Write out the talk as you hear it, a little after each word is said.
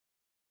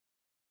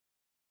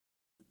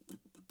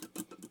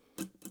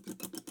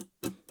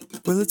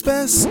Well, it's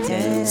best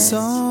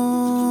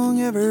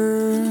song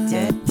ever.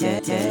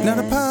 Not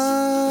a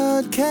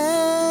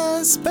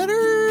podcast better.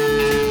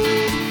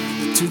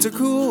 The tunes are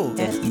cool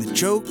and the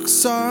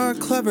jokes are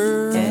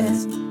clever.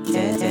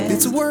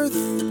 It's a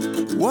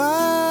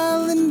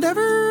worthwhile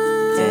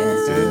endeavor.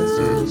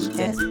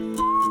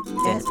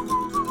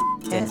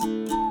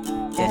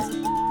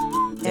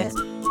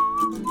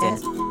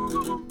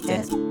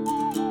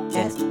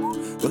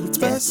 Well, it's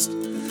best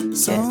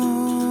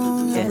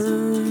song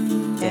ever.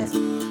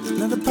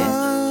 Not a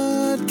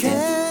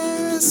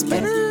podcast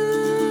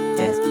better.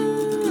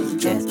 The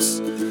jokes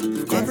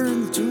are clever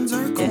and the tunes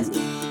are cool.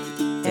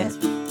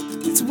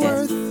 It's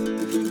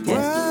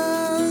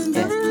worthwhile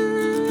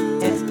endeavor.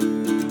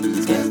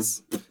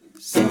 Best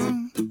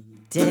song.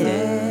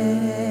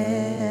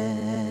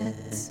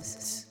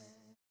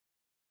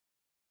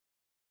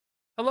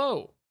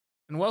 Hello,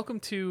 and welcome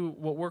to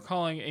what we're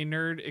calling a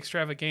nerd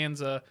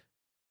extravaganza,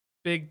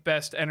 big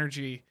best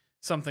energy,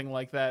 something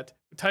like that.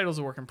 The title's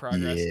a work in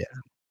progress. Yeah.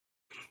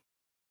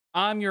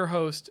 I'm your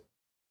host,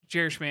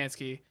 Jared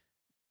Schmansky,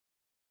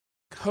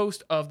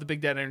 host of the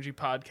Big Dad Energy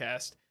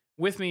podcast.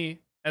 With me,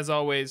 as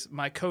always,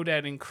 my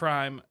co-dad in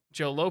crime,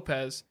 Joe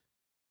Lopez.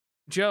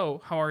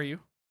 Joe, how are you?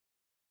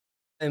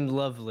 I'm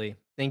lovely.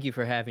 Thank you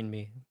for having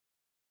me.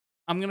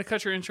 I'm going to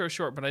cut your intro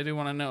short, but I do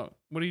want to know,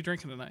 what are you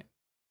drinking tonight?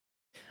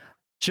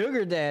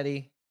 Sugar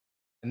Daddy,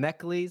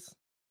 Meckley's,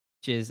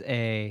 which is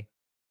a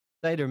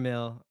cider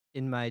mill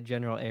in my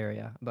general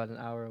area, about an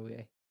hour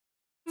away.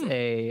 It's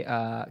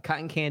a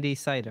cotton candy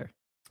cider.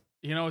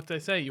 You know what they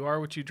say, you are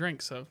what you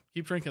drink, so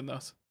keep drinking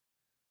those.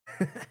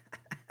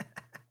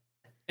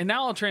 And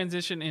now I'll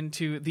transition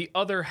into the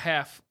other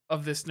half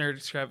of this nerd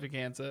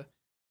extravaganza,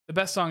 the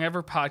best song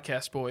ever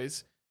podcast,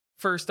 boys.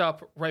 First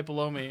up, right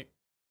below me,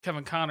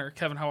 Kevin Connor.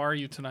 Kevin, how are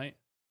you tonight?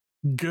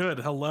 Good.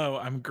 Hello.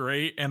 I'm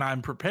great and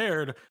I'm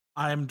prepared.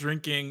 I'm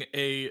drinking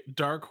a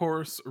Dark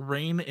Horse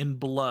Rain in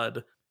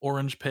Blood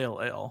Orange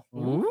Pale Ale.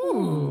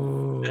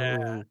 Ooh.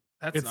 Yeah.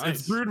 That's nice.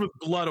 It's brewed with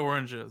blood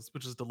oranges,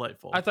 which is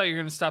delightful. I thought you were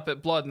going to stop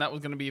at blood, and that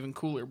was going to be even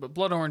cooler, but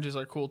blood oranges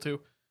are cool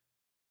too.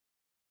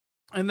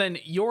 And then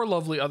your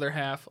lovely other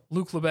half,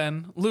 Luke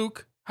Leben.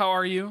 Luke, how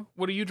are you?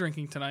 What are you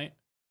drinking tonight?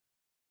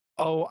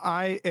 Oh,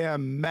 I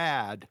am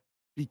mad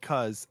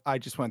because I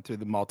just went through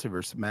the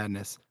multiverse of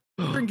madness.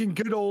 Drinking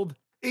good old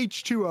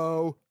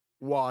H2O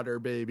water,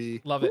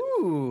 baby. Love it.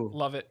 Ooh.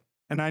 Love it.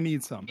 And I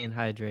need some. Being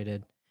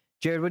hydrated.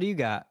 Jared, what do you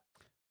got?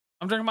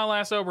 I'm drinking my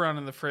last Oberon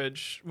in the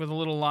fridge with a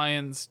little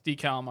Lions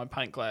decal on my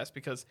pint glass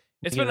because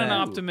it's been an Yeah.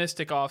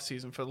 optimistic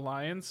offseason for the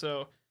Lions,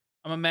 so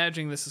I'm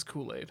imagining this is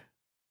Kool-Aid.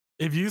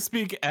 If you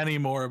speak any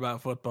more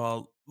about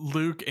football,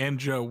 Luke and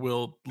Joe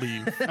will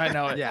leave. I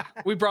know it. Yeah.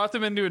 We brought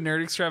them into a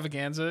nerd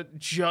extravaganza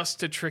just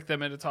to trick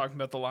them into talking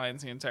about the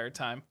Lions the entire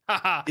time.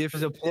 Haha. If,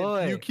 It's a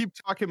ploy. if you keep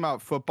talking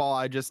about football,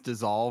 I just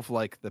dissolve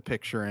like the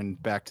picture in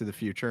Back to the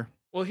Future.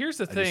 Well, here's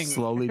the I thing. just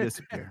slowly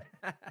disappear.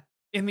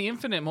 In the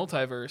infinite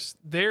multiverse,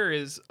 there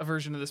is a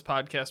version of this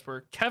podcast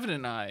where Kevin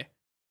and I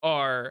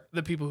are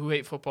the people who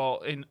hate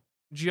football, and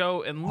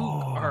Joe and Luke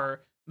Oh.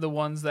 are the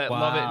ones that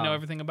love it and know Wow.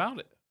 everything about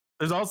it.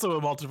 There's also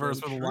a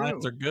multiverse So where the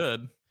Lions true. are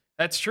good.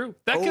 That's true.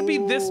 That could be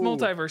this Oh.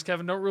 multiverse,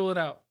 Kevin. Don't rule it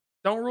out.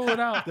 Don't rule it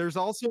out. There's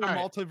also a All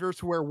right.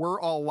 multiverse where we're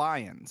all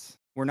lions.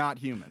 We're not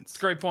humans. It's a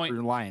great point.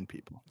 We're lion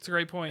people. It's a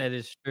great point. That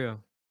is true.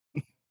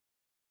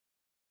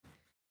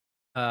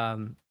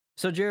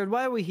 So Jared,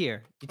 why are we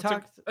here? You That's a-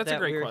 talked that's a that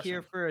great we're question.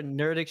 here for a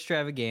nerd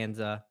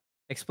extravaganza.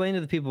 Explain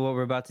to the people what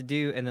we're about to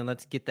do, and then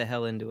let's get the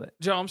hell into it.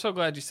 Joe, I'm so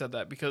glad you said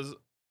that because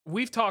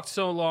we've talked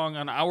so long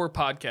on our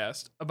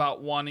podcast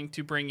about wanting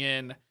to bring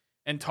in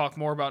and talk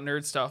more about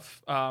nerd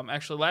stuff.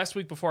 Actually, last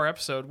week before our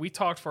episode, we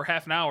talked for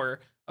half an hour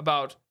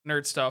about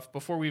nerd stuff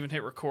before we even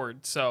hit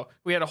record. So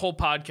we had a whole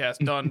podcast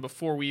done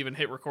before we even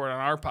hit record on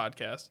our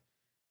podcast.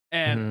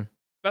 And Mhm.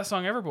 best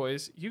song ever,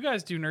 boys. You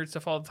guys do nerd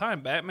stuff all the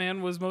time.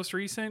 Batman was most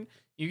recent.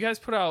 You guys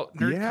put out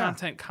nerd Yeah.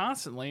 content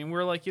constantly, and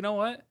we're like, you know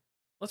what?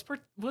 Let's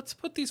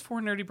put these four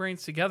nerdy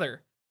brains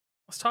together.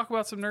 Let's talk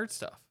about some nerd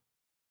stuff.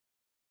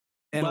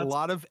 And a Let's-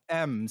 lot of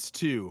M's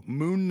too.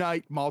 Moon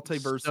Knight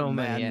multiverse So of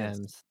many madness.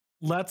 M's.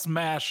 Let's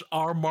mash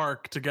our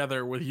Mark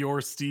together with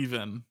your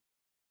Steven.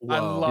 I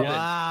Whoa. love it.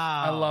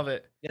 Wow. I love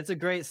it. It's a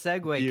great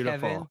segue,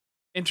 Beautiful. Kevin.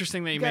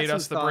 Interesting that you You got made some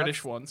us the British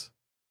thoughts? ones.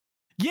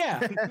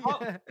 Yeah.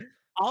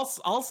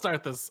 I'll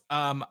start this.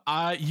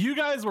 You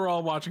guys were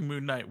all watching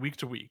Moon Knight week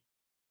to week.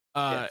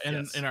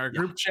 Yes. In our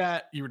group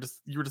chat, you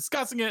were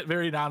discussing it,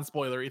 very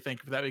non-spoilery. Thank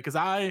you for that, because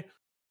I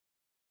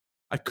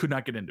could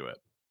not get into it.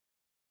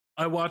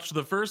 I watched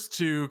the first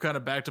two kind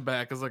of back to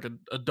back as like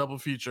a double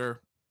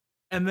feature,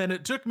 and then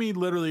it took me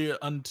literally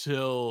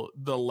until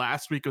the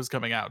last week was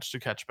coming out to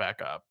catch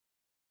back up.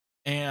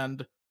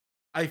 And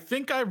I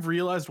think I've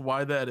realized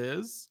why that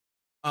is.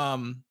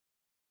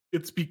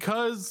 It's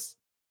because,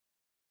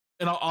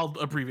 and I'll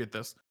abbreviate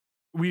this.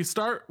 We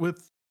start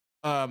with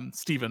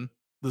Stephen,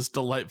 this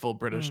delightful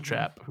British Mhm.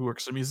 chap who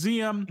works at a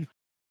museum,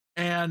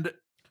 and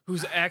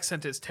whose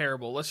accent is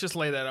terrible. Let's just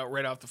lay that out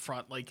right off the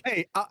front. Like,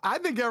 Hey, I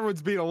think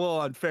everyone's being a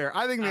little unfair.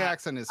 I think the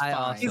accent is I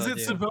fine. also Is it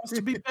do. supposed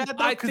to be bad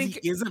though? I Because he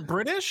think- isn't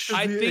British.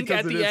 I Because think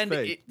at it the is end,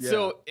 fake,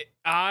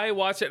 I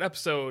watched that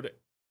episode,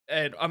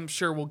 and I'm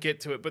sure we'll get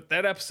to it. But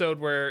that episode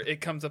where it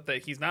comes up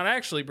that he's not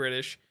actually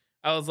British,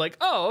 I was like,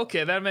 oh,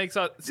 okay, that makes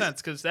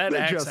sense because that They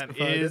accent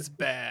justified it. is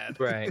bad.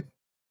 Right.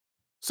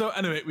 So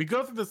anyway, we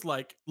go through this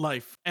like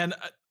life, and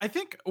I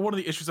think one of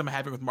the issues I'm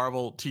having with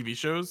Marvel TV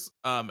shows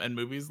and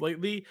movies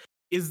lately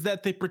is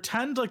that they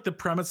pretend like the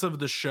premise of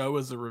the show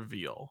is a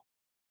reveal.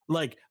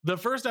 Like the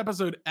first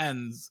episode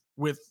ends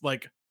with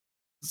like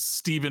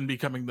Steven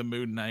becoming the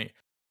Moon Knight,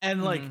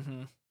 and like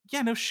Mhm.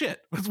 yeah, no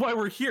shit. That's why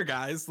we're here,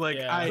 guys. Like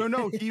Yeah.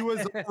 No, he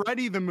was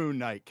already the Moon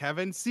Knight,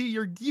 Kevin. See,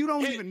 you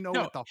don't even know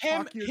what the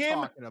fuck you're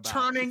talking about.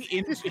 turning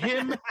into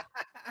him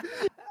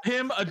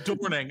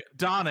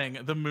donning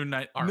the Moon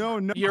Knight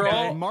armor. No, You're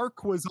all-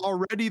 Mark was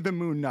already the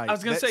Moon Knight. I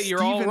was gonna That say,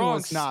 you're all Steven wrong.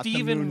 Was not the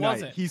Steven Moon Knight.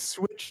 wasn't. He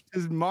switched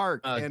his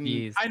mark. Oh, and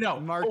jeez. I know.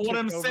 Mark But what took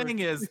I'm over. saying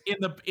is,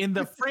 in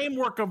the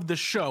framework of the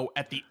show,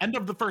 at the end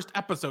of the first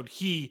episode,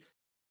 he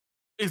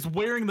is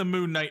wearing the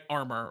Moon Knight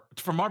armor.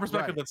 From our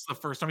perspective, Right. that's the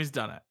first time he's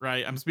done it.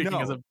 Right? I'm speaking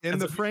no, as a in as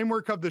the a-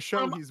 framework of the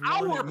show, from he's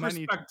worn our it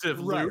many. perspective,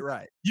 Right, Luke.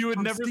 right. You would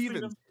From never see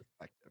Steven's him.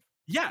 perspective.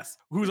 Yes,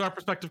 who's our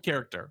perspective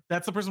character?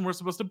 That's the person we're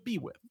supposed to be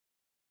with.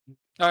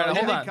 All right, I hold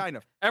think on. kind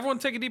of. Everyone,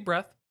 take a deep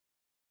breath.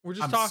 We're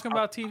just I'm talking sorry.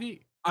 about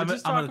TV. I'm We're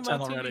just I'm talking at 10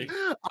 about TV. already.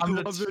 I I'm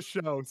the love t- this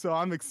show, so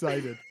I'm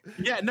excited.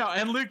 Yeah, no,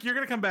 and Luke, you're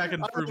gonna come back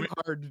and I prove me.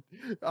 work hard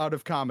out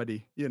of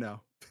comedy, you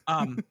know.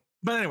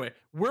 But anyway,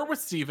 we're with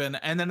Steven,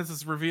 and then it's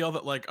this reveal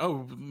that like,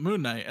 oh,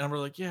 Moon Knight, and we're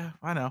like, yeah,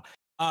 I know.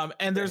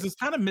 And there's this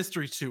kind of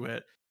mystery to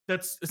it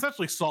that's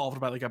essentially solved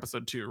by like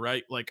episode 2,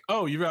 right? Like,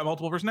 oh, you've got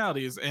multiple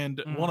personalities,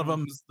 and one of Mhm.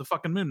 them is the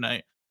fucking Moon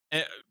Knight.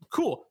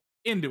 Cool,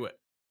 into it.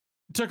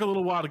 Took a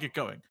little while to get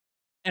going.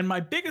 And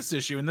my biggest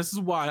issue, and this is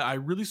why I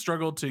really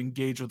struggled to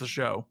engage with the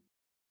show,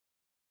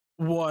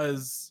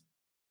 was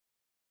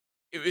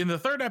in the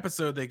third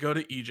episode, they go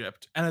to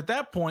Egypt. And at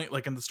that point,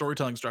 like in the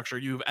storytelling structure,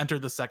 you've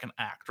entered the second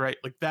act, right?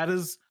 Like that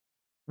is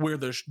where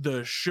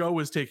the show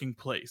is taking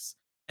place.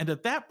 And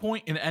at that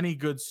point in any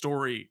good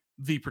story,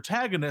 the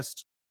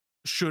protagonist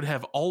should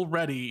have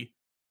already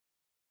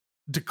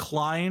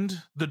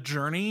declined the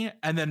journey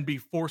and then be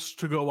forced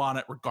to go on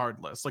it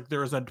regardless. Like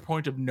there is a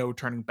point of no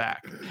turning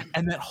back.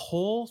 And that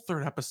whole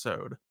third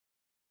episode,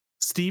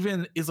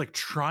 Steven is like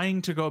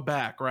trying to go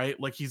back, right?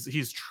 Like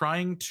he's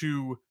trying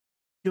to,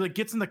 he like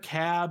gets in the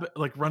cab,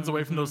 like runs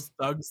away from those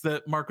thugs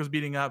that Mark was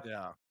beating up.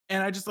 Yeah.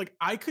 And I just like,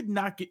 I could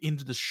not get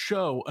into the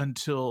show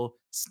until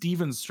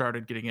Steven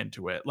started getting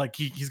into it. Like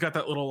he's got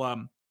that little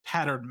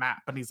patterned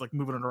map and he's like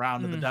moving it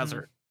around in the Mhm.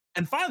 desert.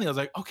 And finally I was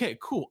like, okay,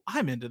 cool.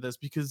 I'm into this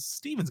because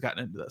Steven's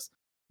gotten into this.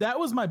 That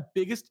was my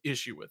biggest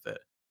issue with it.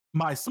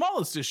 My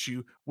smallest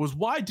issue was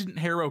why didn't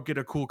Harrow get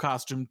a cool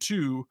costume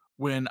too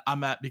when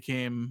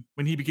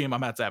he became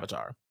Amat's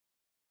avatar?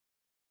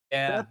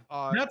 Yeah.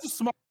 That's a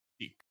small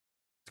critique.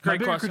 It's a My great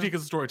bigger question. critique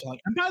is the storytelling.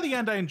 And by the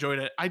end, I enjoyed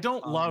it. I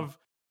don't love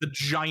the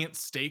giant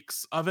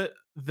stakes of it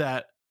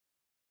that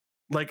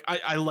like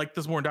I like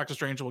this more in Doctor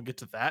Strange, and we'll get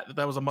to that.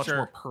 That was a much Sure.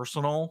 more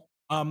personal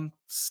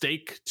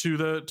stake to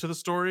the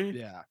story.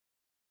 Yeah.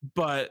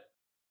 But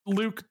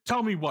Luke,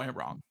 tell me why I'm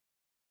wrong.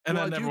 And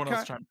Well, then you everyone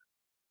else ki- chime.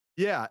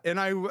 Yeah, and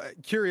I'm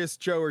curious,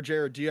 Joe or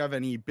Jared, do you have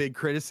any big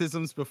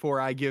criticisms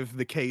before I give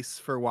the case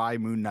for why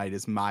Moon Knight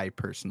is my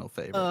personal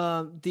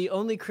favorite? The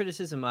only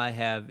criticism I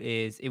have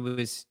is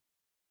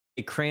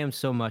it crammed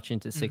so much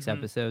into 6 Mhm.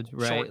 episodes,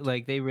 right? Short.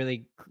 Like they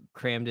really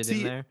crammed it See,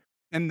 in there.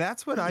 And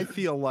that's what I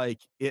feel like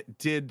it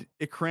did.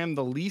 It crammed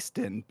the least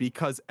in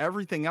because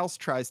everything else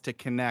tries to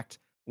connect.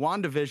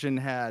 WandaVision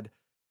had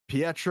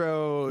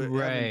Pietro, Evan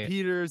Right.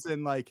 Peters,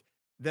 and like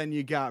then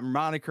you got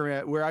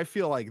Monica. Where I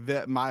feel like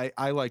that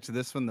I liked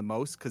this one the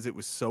most because it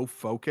was so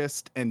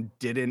focused and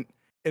didn't.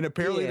 And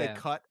apparently Yeah. they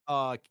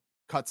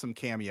cut some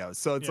cameos.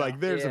 So it's Yeah. like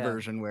there's a Yeah.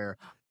 version where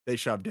they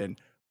shoved in.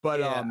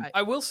 But Yeah,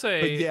 I will but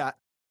say, yeah,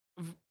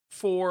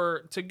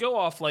 to go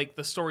off like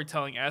the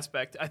storytelling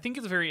aspect, I think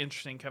it's very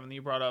interesting, Kevin, that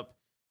you brought up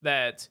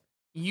that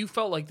you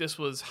felt like this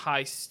was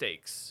high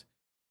stakes.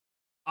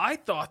 I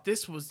thought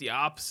this was the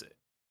opposite.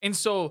 And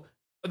so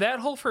that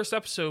whole first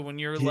episode when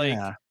you're like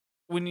Yeah.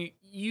 when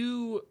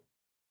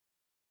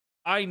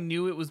I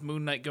knew it was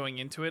Moon Knight going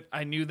into it.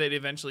 I knew that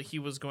eventually he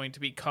was going to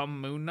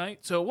become Moon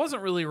Knight. So it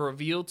wasn't really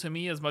revealed to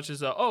me as much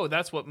as oh,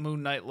 that's what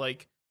Moon Knight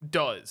like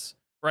does,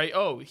 right?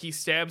 Oh, he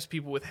stabs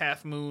people with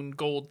half moon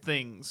gold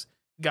things.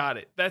 Got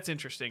it. That's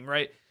interesting,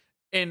 right?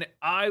 And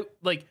I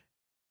like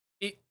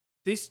it.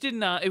 This did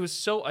not. It was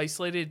so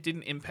isolated. It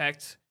didn't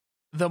impact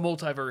the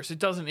multiverse. It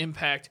doesn't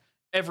impact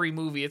every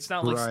movie. It's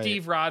not like Right.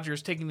 Steve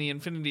Rogers taking the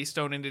Infinity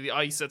Stone into the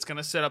ice that's going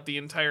to set up the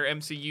entire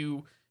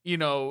MCU,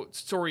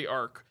 story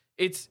arc.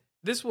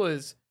 This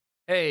was,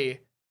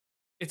 hey,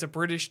 it's a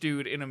British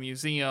dude in a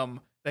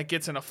museum that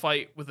gets in a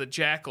fight with a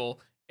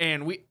jackal,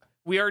 and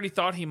we already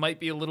thought he might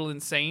be a little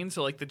insane,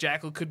 so like the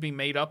jackal could be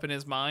made up in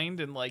his mind,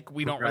 and like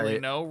we don't really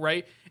Right. know,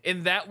 right?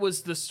 And that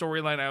was the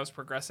storyline I was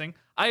progressing.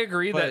 I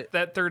agree that But-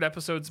 that third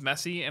episode's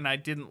messy, and I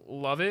didn't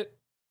love it,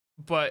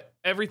 but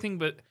everything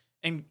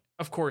and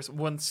of course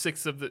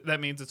 1/6 of that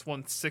means it's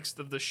 1/6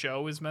 of the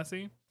show is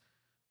messy.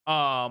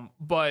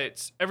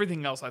 But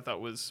everything else I thought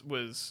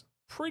was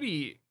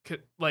pretty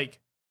like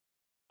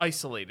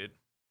isolated.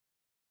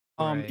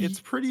 Right. It's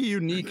pretty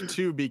unique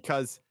too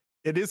because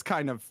it is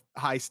kind of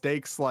high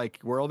stakes, like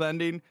world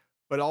ending,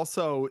 but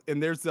also,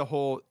 and there's the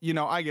whole,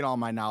 I get all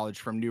my knowledge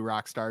from New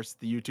Rockstars,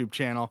 the YouTube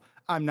channel.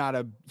 I'm not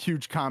a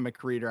huge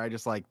comic reader. I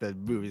just like the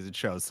movies and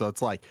shows. So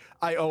it's like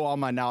I owe all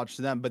my knowledge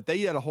to them. But they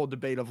had a whole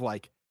debate of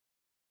like,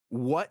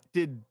 what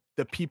did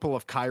the people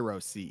of Cairo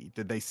see?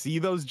 Did they see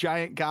those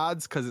giant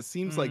gods? Because it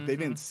seems like they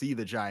didn't see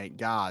the giant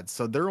gods.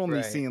 So they're only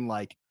Right. seeing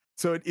like,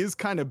 so it is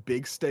kind of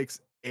big stakes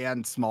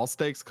and small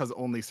stakes because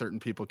only certain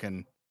people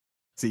can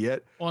see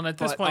it. Well, and at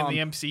this But, point in the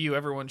MCU,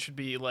 everyone should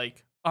be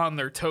like on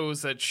their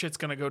toes that shit's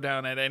gonna go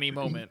down at any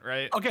moment,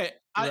 right? Okay,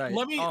 Right.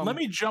 let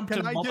me jump to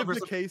Can I give multiverse.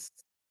 the case?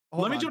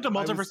 Let me jump to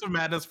Multiverse of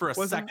Madness for a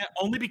wasn't- second,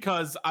 only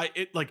because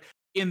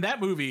in that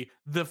movie,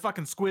 the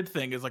fucking squid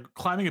thing is like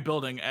climbing a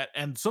building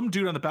and some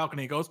dude on the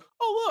balcony goes,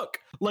 "Oh look,"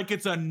 like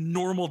it's a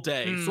normal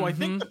day. So I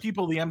think Mhm. the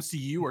people of the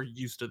MCU are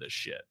used to this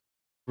shit.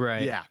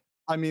 Right. Yeah.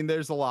 I mean,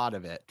 there's a lot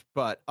of it,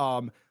 but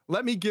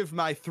let me give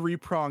my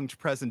 3-pronged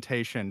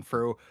presentation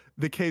for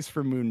the case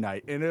for Moon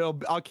Knight, and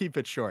I'll keep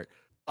it short.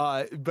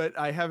 But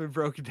I have it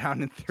broken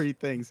down in 3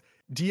 things: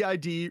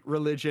 DID,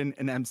 religion,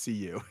 and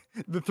MCU.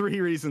 The 3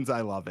 reasons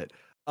I love it.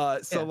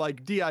 So Yeah.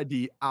 like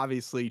DID,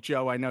 obviously,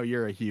 Joe, I know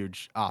you're a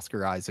huge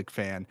Oscar Isaac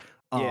fan.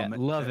 Yeah,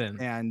 love him.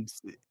 And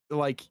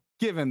like,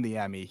 give him the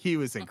Emmy. He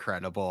was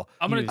incredible.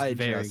 I'm He gonna was I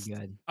very just-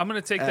 good. I'm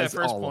gonna take that as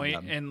first all of point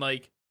them. and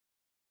like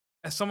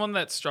as someone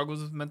that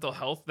struggles with mental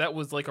health, that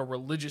was like a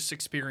religious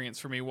experience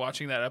for me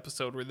watching that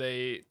episode where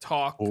they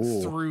talk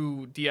Ooh.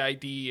 through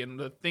DID and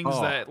the things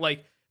Oh. that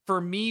like for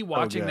me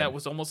watching that good.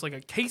 was almost like a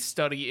case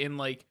study in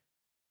like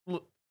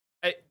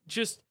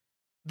just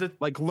the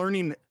Like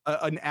learning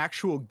an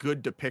actual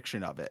good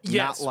depiction of it,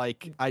 Yes. not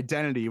like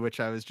Identity, which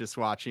I was just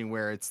watching,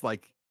 where it's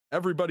like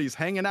everybody's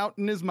hanging out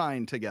in his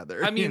mind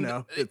together. I mean,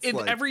 it's and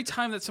like, every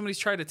time that somebody's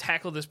tried to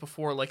tackle this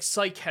before, like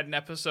Psych had an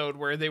episode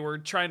where they were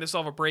trying to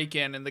solve a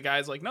break-in, and the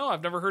guy's like, "No,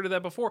 I've never heard of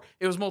that before."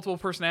 It was multiple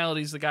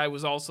personalities. The guy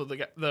was also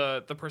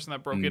the person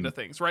that broke into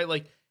things, right?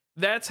 Like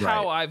that's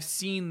how I've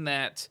seen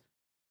that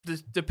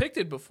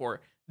depicted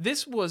before.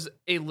 This was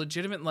a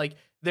legitimate like.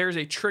 There's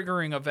a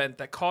triggering event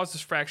that causes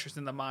fractures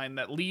in the mind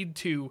that lead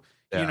to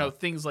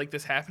things like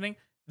this happening.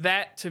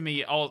 That to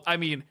me, I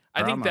think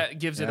Drama. that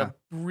gives it Yeah. a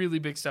really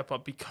big step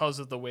up because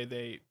of the way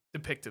they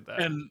depicted that.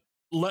 And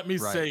let me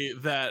Right. say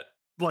that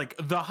like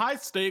the high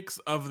stakes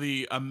of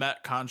the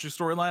Amet Khonshu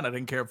storyline, I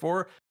didn't care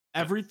for.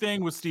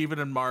 Everything with Steven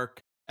and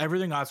Mark,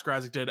 everything Oscar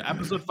Isaac did,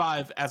 episode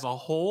 5 as a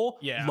whole,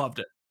 Yeah. loved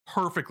it.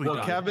 Perfectly well,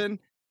 done. Kevin,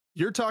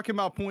 you're talking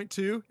about point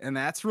 2, and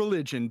that's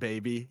religion,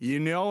 baby.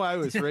 I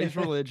was raised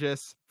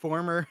religious,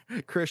 former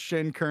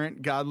Christian,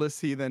 current godless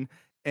heathen,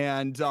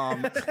 and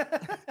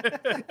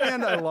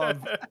and I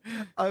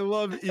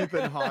love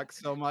Ethan Hawke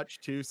so much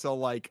too. So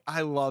like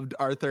I loved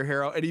Arthur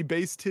Harrow, and he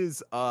based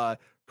his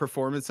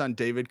performance on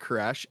David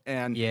Koresh,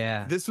 and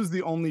Yeah. this was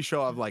the only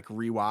show I've like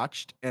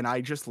rewatched, and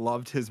I just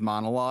loved his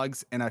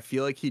monologues, and I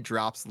feel like he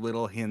drops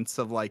little hints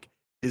of like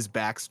his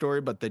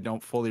backstory, but they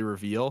don't fully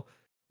reveal,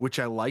 which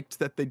I liked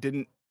that they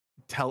didn't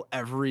tell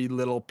every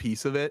little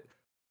piece of it.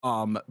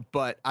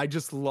 But I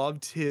just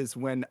loved his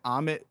when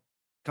Amit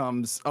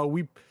comes. Oh,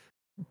 we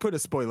put a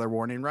spoiler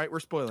warning, right? We're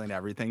spoiling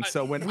everything.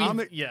 So when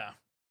Amit,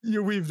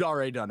 we've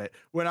already done it.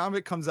 When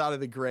Amit comes out of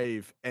the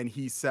grave and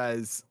he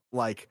says,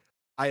 like,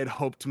 I had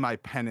hoped my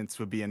penance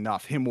would be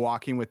enough. Him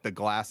walking with the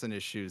glass in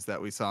his shoes that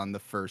we saw in the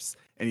first,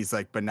 and he's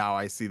like, but now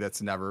I see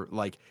that's never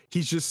like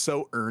he's just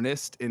so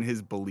earnest in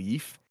his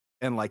belief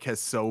and like has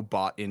so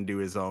bought into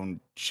his own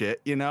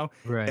shit,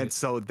 Right. And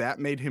so that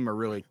made him a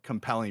really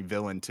compelling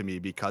villain to me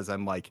because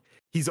I'm like,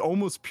 he's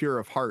almost pure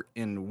of heart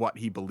in what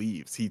he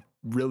believes. He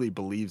really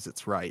believes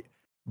it's right,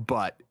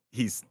 but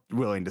he's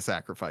willing to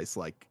sacrifice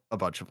like a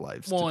bunch of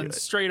lives. Well, to do and it.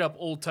 straight up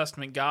Old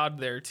Testament God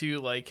there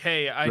too. Like,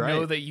 hey, I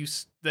know Right.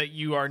 that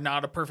you are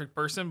not a perfect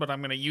person, but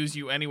I'm going to use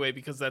you anyway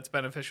because that's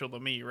beneficial to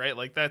me, right?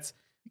 Like that's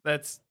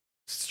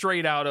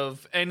straight out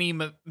of any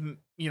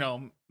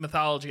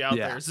mythology out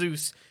Yeah. there.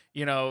 Zeus,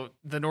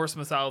 the Norse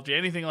mythology,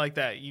 anything like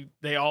that.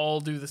 They all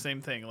do the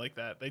same thing like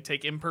that. They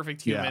take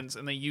imperfect Yeah. humans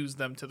and they use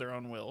them to their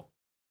own will.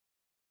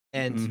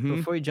 And Mhm.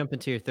 before you jump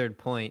into your third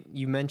point,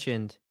 you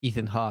mentioned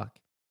Ethan Hawke.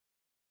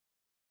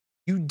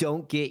 You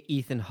don't get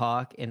Ethan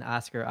Hawke and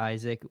Oscar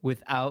Isaac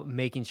without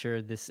making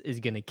sure this is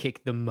going to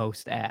kick the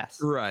most ass.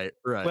 Right.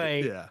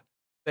 Like, yeah.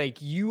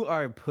 Like you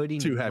are putting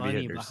Two heavy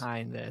money hitters.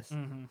 behind this,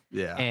 Mm-hmm.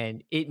 Yeah.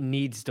 and it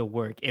needs to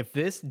work. If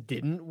this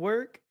didn't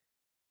work,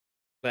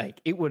 like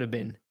it would have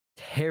been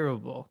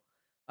terrible.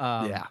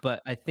 Yeah.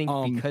 But I think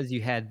because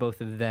you had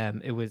both of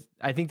them, it was.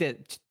 I think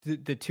that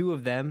the two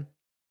of them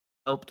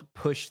helped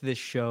push this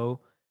show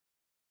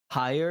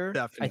higher.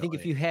 I think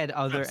if Definitely. you had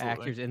other Absolutely.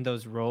 actors in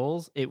those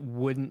roles, it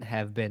wouldn't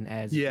have been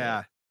as good.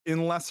 Yeah.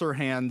 In lesser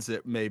hands,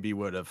 it maybe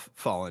would have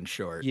fallen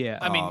short. Yeah.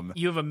 I mean,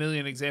 you have a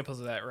million examples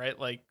of that, right?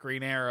 Like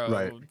Green Arrow,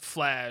 Right.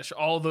 Flash,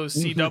 all those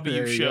There CW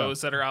you go.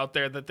 shows that are out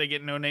there that they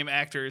get no-name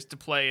actors to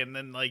play, and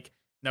then like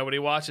nobody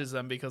watches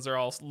them because they're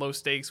all low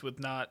stakes with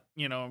not,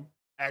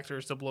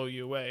 actors to blow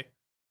you away.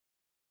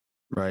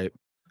 Right.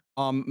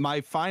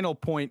 My final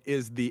point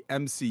is the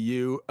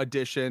MCU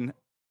edition.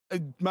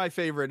 My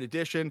favorite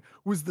edition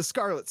was the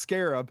Scarlet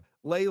Scarab,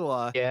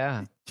 Layla,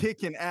 Yeah.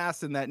 kicking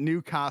ass in that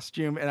new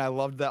costume, and I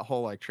loved that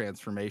whole like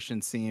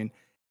transformation scene.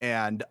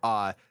 And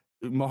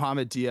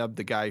Mohammed Diab,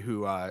 the guy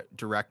who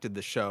directed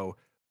the show,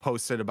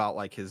 posted about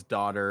like his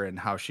daughter and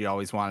how she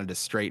always wanted to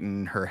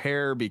straighten her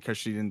hair because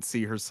she didn't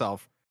see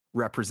herself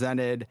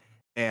represented.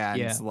 And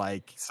Yeah.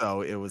 like,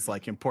 so it was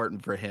like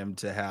important for him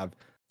to have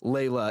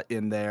Layla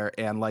in there,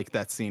 and like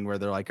that scene where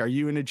they're like, "Are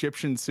you an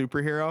Egyptian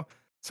superhero?"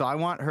 So I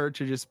want her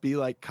to just be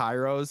like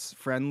Cairo's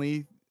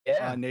friendly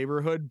Yeah.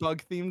 neighborhood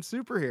bug themed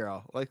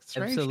superhero, like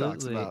Strange talks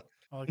Absolutely. about.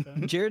 I like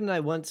that. Jared and I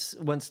once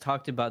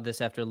talked about this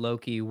after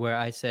Loki, where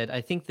I said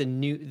I think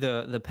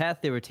the path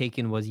they were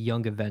taking was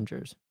Young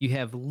Avengers. You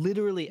have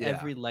literally Yeah.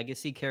 every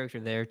legacy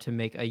character there to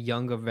make a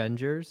Young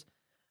Avengers,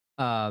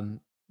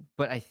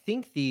 but I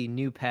think the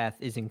new path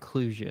is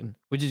inclusion,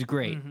 which is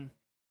great. Mhm.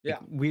 Like,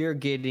 we are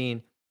getting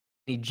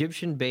an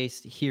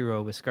Egyptian-based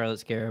hero with Scarlet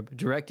Scarab,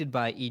 directed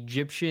by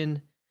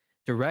Egyptian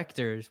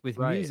directors with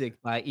Right.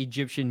 music by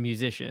Egyptian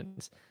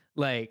musicians.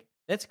 Like,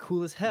 that's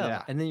cool as hell.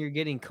 Yeah. And then you're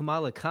getting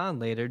Kamala Khan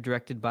later,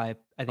 directed by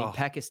I think Oh.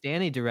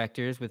 Pakistani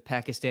directors with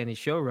Pakistani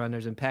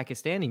showrunners and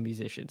Pakistani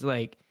musicians.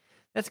 Like,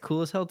 that's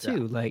cool as hell Yeah.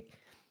 too. Like,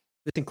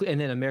 and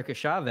then America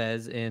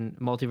Chavez in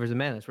Multiverse of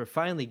Madness. We're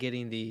finally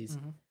getting these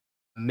Mhm.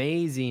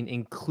 amazing,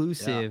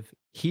 inclusive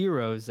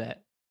heroes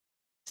that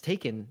it's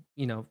taken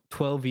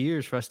 12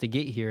 years for us to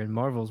get here in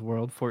Marvel's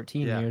world,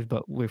 14 Yeah. years,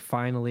 but we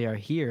finally are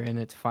here, and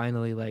it's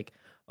finally like,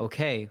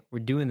 okay, we're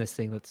doing this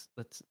thing. Let's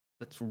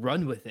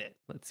run with it.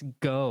 Let's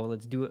go.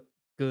 Let's do it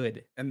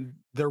good. And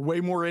they're way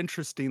more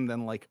interesting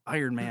than like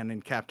Iron Man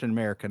and Captain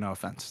America. No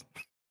offense.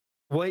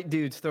 White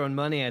dudes throwing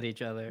money at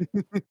each other.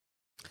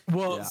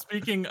 Well, Yeah.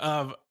 speaking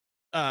of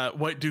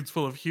white dudes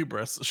full of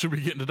hubris, should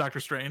we get into Doctor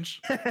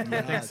Strange?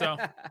 I think so.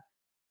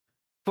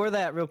 For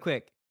that, real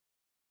quick,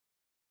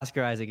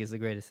 Oscar Isaac is the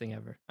greatest thing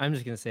ever. I'm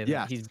just gonna say that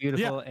Yes. he's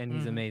beautiful and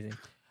he's Mhm. amazing.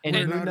 And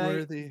We're Moon not Knight,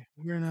 worthy.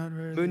 We're not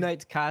worthy. Moon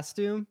Knight's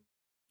costume,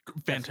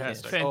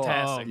 Fantastic. Fan-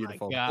 Fantastic. Oh,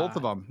 Beautiful. my Both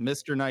of God. them.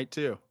 Mr. Knight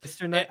too.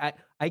 Mr. Knight.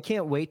 I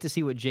can't wait to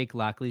see what Jake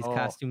Lockley's Oh.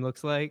 costume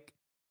looks like.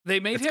 They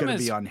made It's him gonna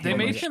be they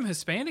made unhinged. him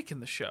Hispanic in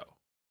the show.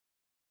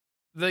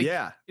 Like,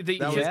 Yeah. they,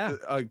 That Yeah. was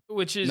a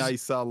which is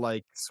nice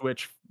like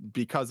switch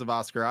because of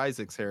Oscar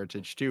Isaac's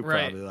heritage too.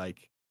 Right. Probably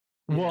like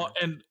Well,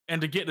 and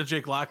to get to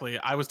Jake Lockley,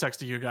 I was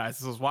texting you guys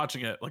as I was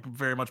watching it, like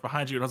very much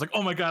behind you, and I was like,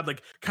 "Oh my god!"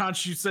 Like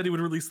Conch, you said he would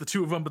release the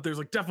two of them, but there's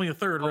like definitely a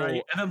third,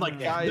 right? Oh, And then like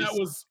guys. that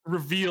was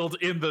revealed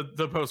in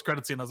the post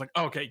credit scene. I was like,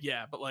 "Okay,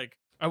 yeah," but like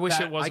I wish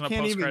that- it wasn't I a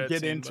can't post even credit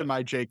get scene, into but-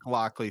 my Jake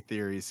Lockley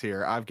theories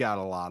here. I've got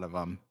a lot of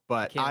them,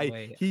 but Can't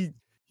wait.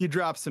 he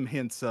dropped some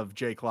hints of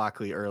Jake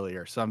Lockley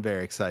earlier, so I'm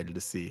very excited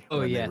to see. Oh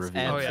when they yes,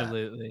 reveal Oh, it. yeah.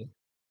 absolutely.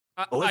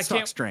 I, Well, I let's talk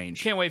can't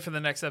Strange. can't wait for the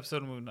next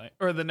episode of Moon Knight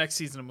or the next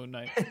season of Moon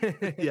Knight.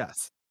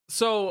 Yes.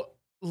 So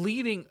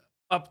leading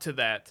up to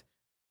that,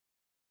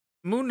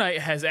 Moon Knight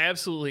has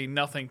absolutely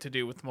nothing to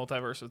do with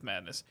Multiverse of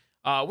Madness,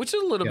 which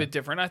is a little Yeah. bit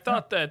different. I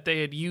thought that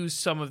they had used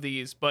some of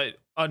these, but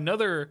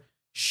another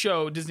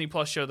show, Disney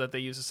Plus show that they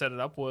used to set it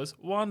up was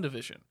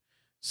WandaVision.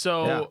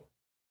 So Yeah.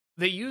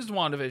 they used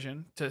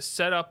WandaVision to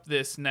set up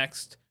this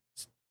next,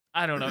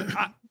 I don't know.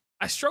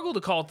 I struggle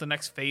to call it the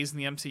next phase in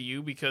the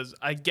MCU because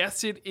I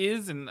guess it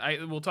is, and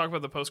we'll talk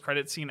about the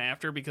post-credit scene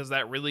after because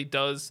that really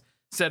does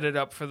set it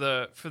up for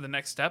the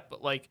next step.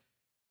 But like,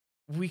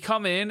 we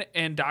come in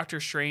and Doctor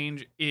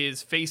Strange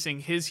is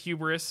facing his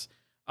hubris.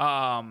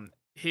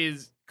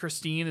 His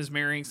Christine is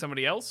marrying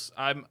somebody else.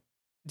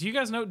 Do you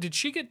guys know? Did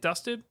she get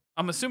dusted?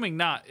 I'm assuming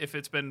not. If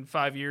it's been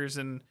 5 years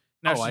and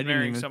now Oh, I she's didn't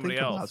marrying even somebody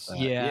think about else. that.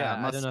 Yeah, it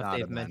I must don't know if not they've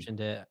have been. mentioned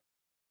it.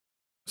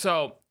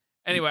 So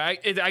anyway,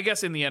 I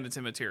guess in the end it's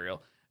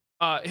immaterial.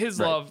 His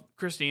Right. love,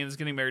 Christine, is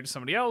getting married to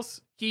somebody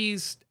else.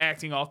 He's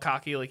acting all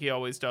cocky like he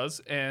always does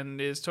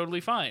and is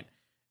totally fine.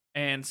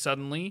 And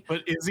suddenly,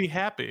 but is he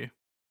happy?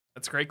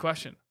 that's a great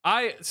question.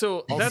 That's a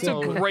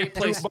Also, great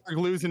place. Spielberg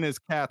losing his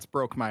cats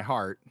broke my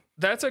heart.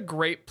 That's a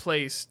great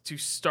place to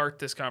start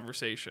this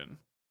conversation.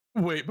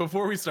 Wait,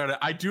 before we start it,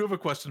 I do have a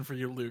question for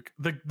you, Luke.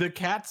 The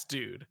cats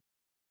dude.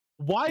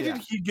 Why Yeah.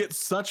 did he get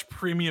such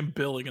premium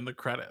billing in the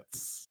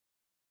credits?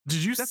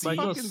 Did you That's see?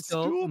 Michael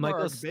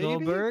Michael Stuhlbarg,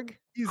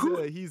 baby.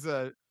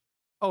 Stolberg.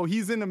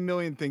 He's in a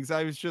million things.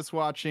 I was just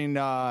watching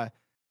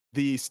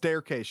the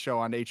Staircase show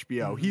on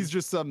HBO. Mhm. He's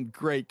just some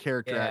great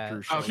character Yeah.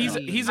 actor. Oh, He's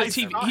Okay. he's a I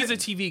TV saw he's a him.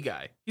 TV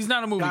guy. He's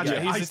not a movie Gotcha.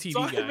 guy. He's I a TV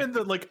saw him guy. in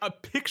the like a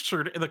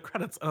pictured in the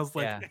credits, and I was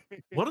like, Yeah.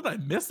 "What did I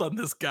miss on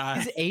this guy?"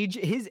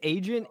 His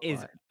agent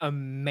is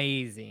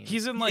amazing.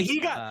 He's in like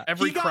He got-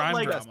 every he got, crime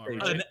like, drama.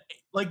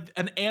 Right?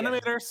 An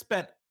animator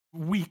spent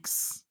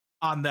weeks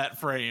on that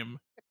frame,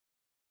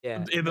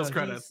 Yeah. in those no,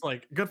 credits.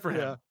 Like, good for him.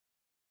 Yeah.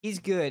 He's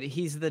good.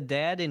 He's the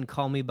dad in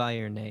Call Me by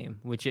Your Name,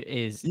 which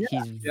is Yeah,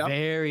 he's yep.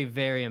 very,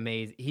 very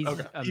amazing. He's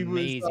Okay. He was,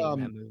 amazing in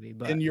that movie.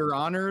 But In Your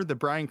Honor, the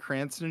Bryan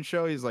Cranston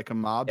show, he's like a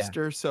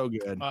mobster. So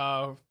good.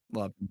 Uh,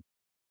 Love him.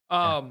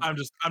 I'm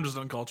just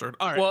uncultured.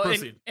 All right, well,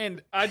 proceed.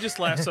 and I just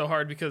laughed so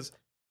hard because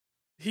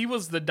he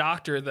was the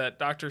doctor that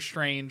Doctor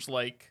Strange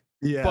like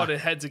Yeah. butted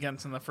heads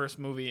against in the first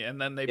movie, and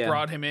then they Yeah.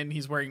 brought him in.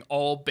 He's wearing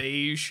all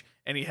beige,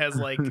 and he has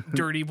like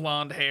dirty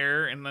blonde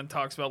hair, and then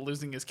talks about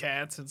losing his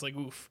cats. It's like,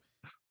 oof,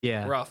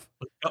 yeah, rough.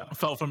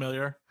 Felt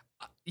familiar.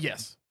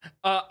 Yes.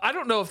 I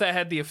don't know if that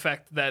had the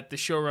effect that the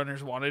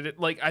showrunners wanted it.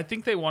 Like, I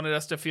think they wanted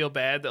us to feel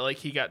bad that like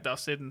he got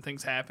dusted and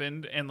things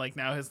happened, and like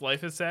now his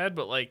life is sad.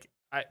 But like,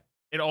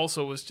 it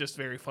also was just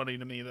very funny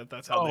to me that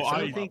that's how they Oh, set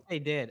I him think up. they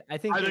did. I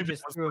think I they think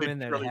just that was threw him really in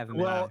there to really have him.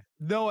 Well, out.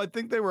 no, I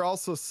think they were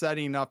also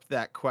setting up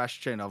that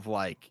question of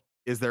like,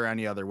 is there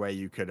any other way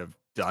you could have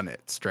done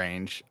it,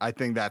 Strange? I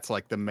think that's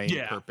like the main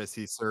Yeah. purpose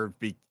he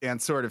served,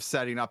 and sort of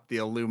setting up the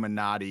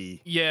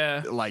Illuminati,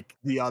 Yeah. like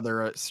the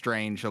other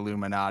Strange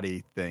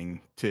Illuminati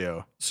thing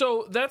too.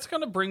 So that's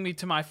going to bring me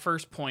to my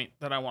first point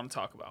that I want to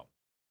talk about.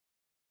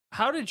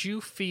 How did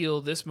you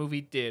feel this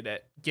movie did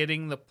at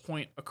getting the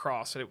point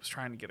across that it was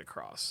trying to get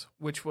across?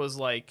 Which was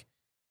like,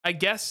 I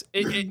guess,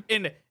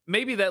 and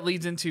maybe that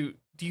leads into,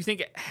 do you think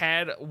it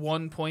had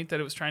one point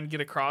that it was trying to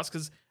get across?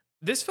 Because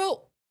this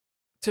felt,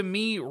 to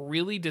me,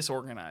 really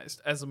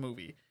disorganized as a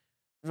movie,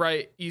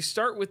 right? You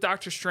start with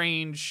Doctor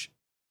Strange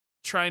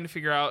trying to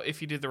figure out if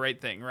he did the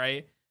right thing,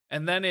 right?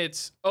 And then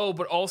it's,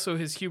 but also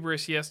his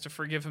hubris, he has to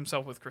forgive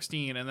himself with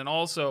Christine. And then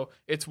also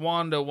it's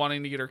Wanda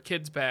wanting to get her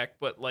kids back,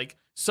 but like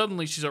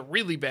suddenly she's a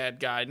really bad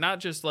guy,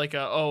 not just like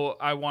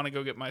I want to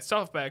go get my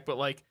stuff back, but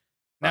like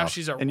now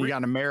she's a and you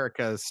got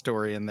America's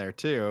story in there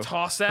too.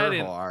 toss Her that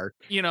in, whole arc.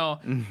 you know.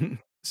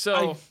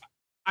 So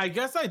I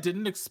guess I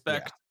didn't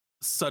expect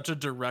such a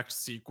direct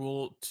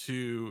sequel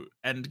to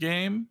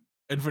Endgame,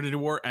 Infinity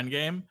War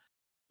Endgame,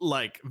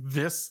 like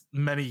this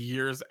many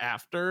years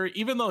after,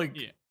 even though like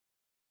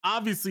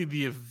obviously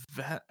the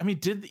event, I mean,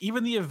 did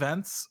even the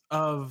events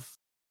of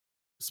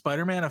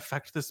Spider-Man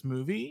affect this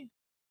movie?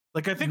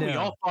 Like, I think we No.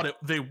 all thought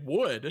they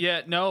would.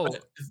 yeah, no,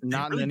 but they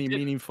Not really in any didn't.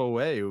 meaningful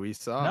way we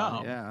saw.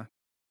 No. Yeah.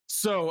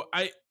 So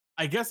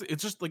I guess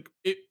it's just like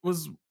it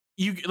was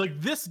you like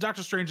this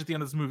Doctor Strange at the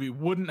end of this movie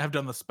wouldn't have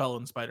done the spell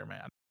in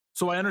Spider-Man.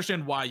 So I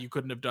understand why you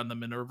couldn't have done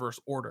them in a reverse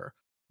order.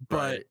 But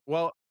Right.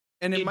 Well,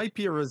 and it it- might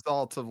be a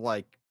result of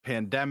like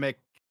pandemic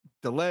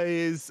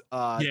delays,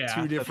 Yeah,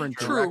 two that's different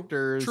true.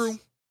 directors. True.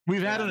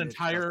 we've had Yeah, an it's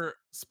just- entire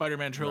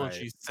Spider-Man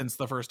trilogy Right. since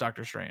the first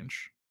Doctor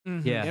Strange.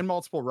 Mhm. Yeah. And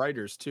multiple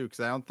writers too, because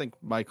I don't think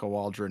Michael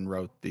Waldron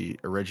wrote the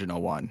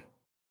original one,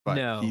 but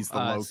No, he's the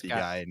Loki Scott-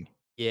 guy. And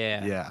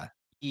Yeah.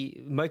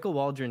 yeah, Michael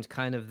Waldron's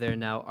kind of their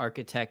now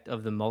architect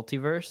of the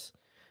multiverse.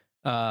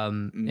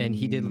 And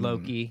he did Mm.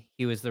 Loki.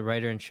 He was the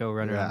writer and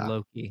showrunner Yeah. on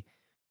Loki.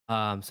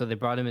 So they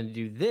brought him in to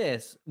do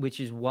this, which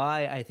is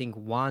why I think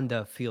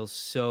Wanda feels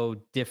so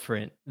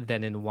different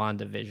than in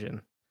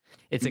WandaVision.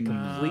 It's a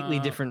completely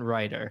Ah. different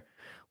writer.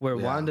 Where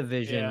Yeah.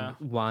 WandaVision, Yeah.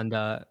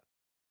 Wanda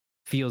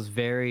feels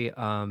very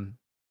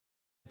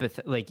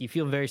like you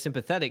feel very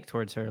sympathetic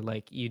towards her.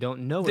 Like you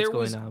don't know what's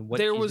going on. What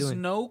there she's was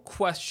doing. no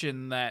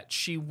question that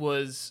she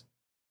was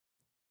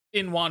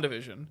in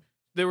WandaVision.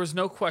 There was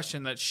no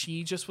question that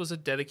she just was a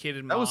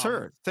dedicated mom. that was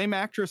her. Same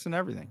actress and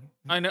everything.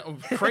 I know,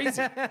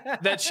 crazy.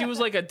 That she was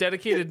like a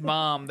dedicated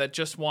mom that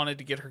just wanted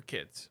to get her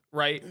kids,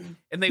 right?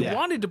 And they Yeah.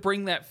 wanted to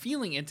bring that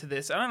feeling into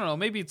this. I don't know,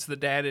 maybe it's the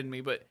dad in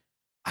me, but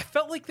I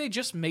felt like they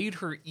just made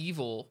her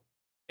evil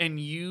and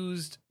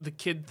used the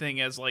kid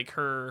thing as like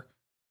her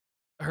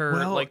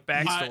Well, like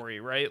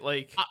backstory, right?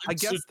 Like I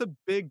guess the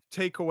big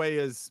takeaway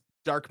is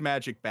dark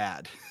magic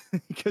bad,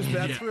 because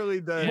that's Yeah. really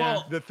the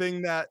Well- the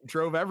thing that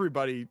drove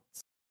everybody,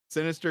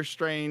 Sinister,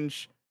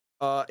 Strange,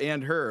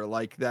 and her.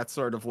 Like that's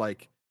sort of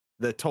like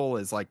the toll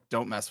is like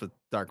don't mess with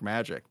dark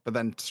magic, but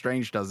then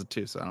Strange does it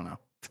too. So I don't know.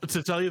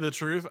 To tell you the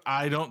truth,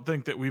 I don't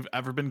think that we've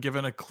ever been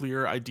given a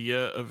clear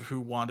idea of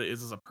who Wanda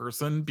is as a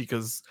person,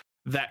 because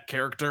that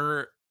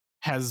character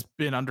has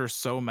been under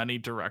so many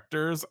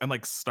directors and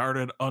like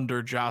started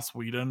under Joss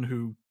Whedon,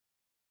 who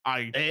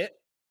I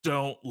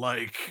don't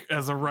like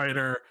as a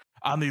writer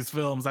on these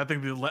films. I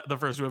think the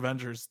first two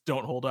Avengers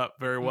don't hold up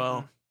very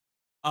well.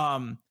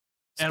 And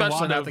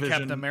especially not the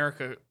Captain WandaVision-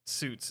 America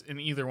suits in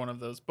either one of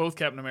those. Both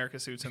Captain America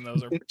suits in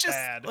those are just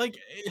bad. like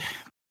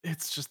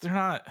it's just they're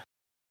not.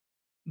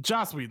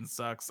 Joss Whedon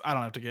sucks. I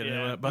don't have to get Yeah,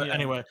 into it, but yeah.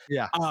 anyway,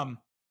 Yeah.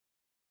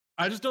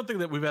 I just don't think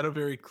that we've had a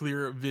very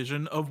clear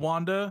vision of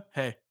Wanda.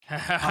 Hey,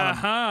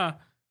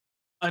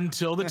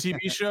 until the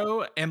TV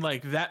show, and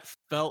like that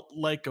felt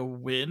like a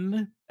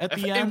win at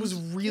the end. It was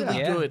really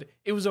Yeah. good.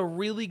 It was a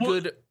really Well-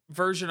 good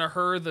version of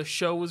her. The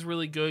show was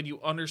really good.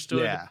 You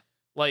understood, Yeah.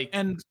 like,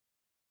 And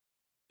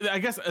I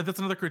guess that's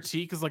another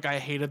critique, is like I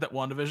hated that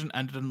WandaVision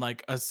ended in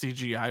like a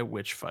CGI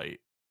witch fight.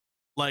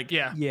 Like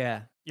yeah,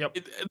 Yeah. yep.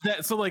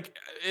 so like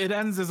it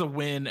ends as a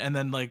win, and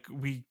then like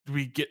we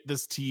get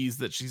this tease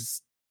that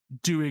she's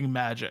doing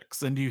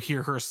magics, and you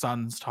hear her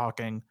sons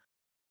talking.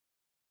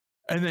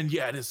 And then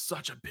yeah, it is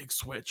such a big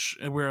switch.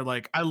 And where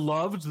like I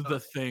loved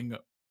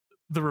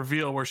the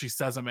reveal where she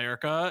says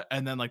America,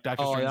 and then like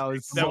Doctor Oh, Strange that takes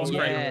was the That was so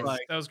great. Yes. like,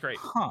 That was great.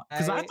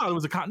 because I I- thought it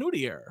was a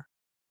continuity error.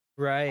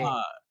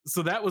 Right.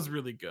 So that was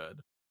really good.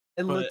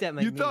 I looked but at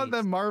my You thought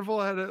that niece.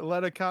 Marvel had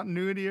let a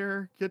continuity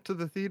error get to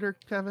the theater,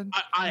 Kevin?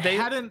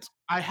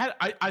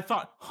 I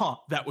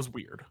thought, that was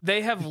weird.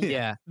 They have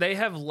Yeah. they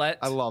have let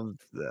I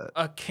loved that.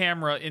 a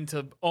camera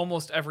into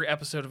almost every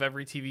episode of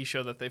every TV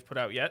show that they've put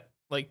out yet.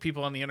 Like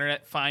people on the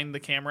internet find the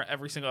camera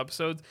every single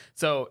episode.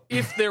 So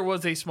if there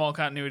was a small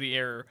continuity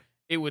error,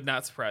 it would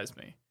not surprise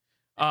me.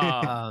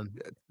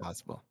 It's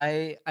possible.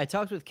 I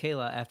talked with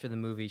Kayla after the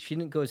movie. She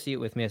didn't go see it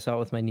with me. I saw it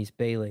with my niece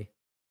Bailey.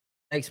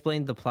 I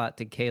explained the plot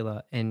to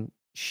Kayla, and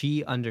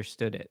she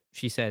understood it.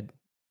 She said,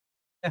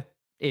 "Yeah,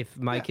 if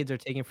my Yeah. kids are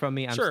taken from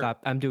me, Sure.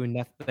 I'm doing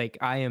nothing. Like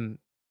I am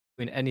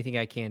doing anything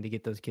I can to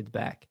get those kids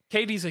back."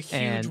 Katie's a huge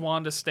And-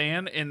 Wanda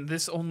stan, and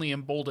this only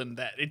emboldened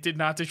that. It did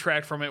not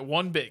detract from it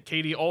one bit.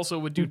 Katie also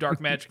would do dark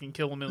magic and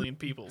kill a million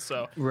people.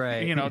 So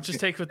Right. you know, just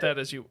take with that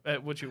as you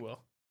what you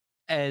will.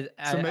 And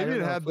So I maybe don't it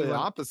know had if we the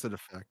want- opposite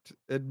effect.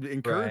 It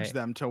encouraged Right.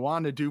 them to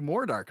want to do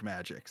more dark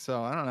magic.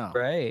 So I don't know.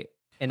 Right.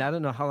 And I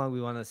don't know how long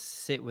we want to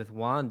sit with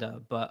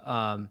Wanda, but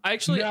I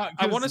actually Yeah,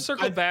 I want to 'cause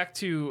circle I- back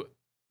to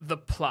the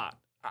plot.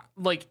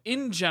 Like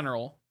in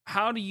general,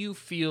 how do you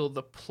feel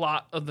the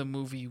plot of the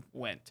movie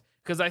went?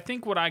 Because I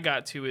think what I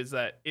got to is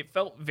that it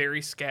felt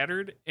very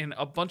scattered and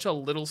a bunch of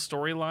little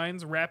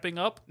storylines wrapping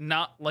up,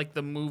 not like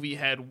the movie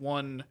had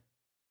one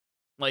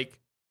like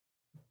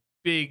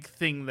big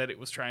thing that it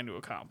was trying to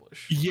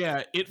accomplish.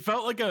 Yeah, it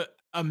felt like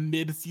a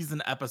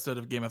mid-season episode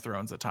of Game of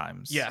Thrones at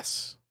times.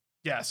 Yes.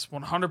 Yes,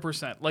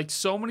 100%. Like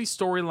so many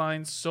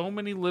storylines, so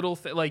many little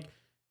like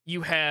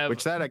you have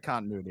Which that had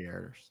continuity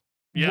errors.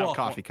 yeah, Well,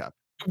 Coffee cup.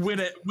 When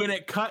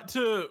it cut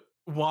to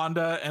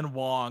Wanda and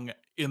Wong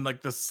in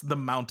like the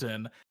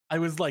mountain, I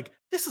was like,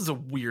 this is a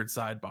weird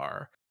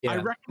sidebar. I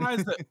Yeah.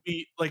 recognize that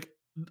we like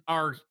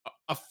are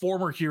a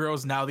former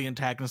heroes, now the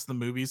antagonist of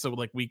the movie, so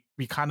like we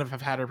kind of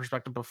have had our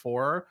perspective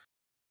before,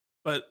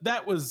 but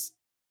that was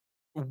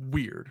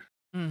weird.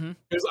 Mhm.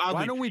 It was oddly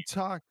Why don't we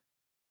talk?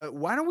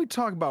 Why don't we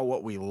talk about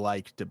what we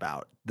liked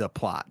about the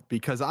plot?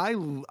 Because I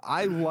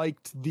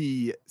liked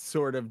the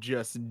sort of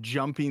just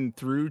jumping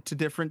through to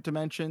different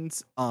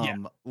dimensions.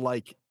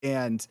 Like,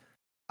 and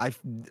I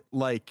feel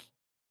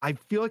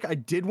like I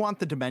did want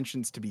the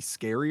dimensions to be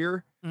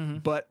scarier,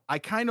 Mhm. but I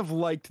kind of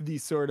liked the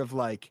sort of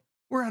like,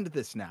 we're onto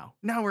this now.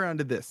 Now we're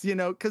onto this, you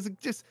know, because it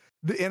just,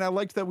 and I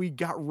liked that we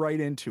got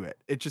right into it.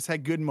 It just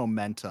had good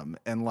momentum.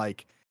 And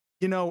like,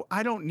 you know,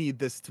 I don't need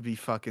this to be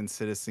fucking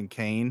Citizen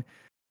Kane.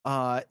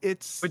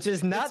 Which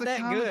is not it's a that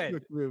comic good.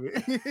 book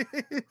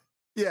movie.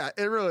 Yeah,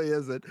 it really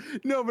isn't.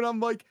 No, but I'm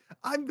like,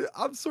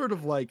 I'm sort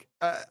of like,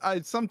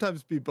 I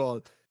sometimes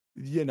people,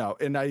 you know,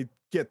 and I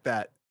get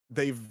that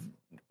they've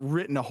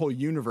written a whole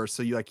universe,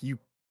 so you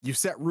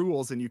set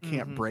rules and you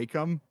can't Mhm. break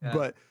them. Yeah.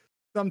 But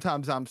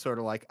sometimes I'm sort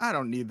of like, I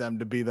don't need them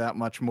to be that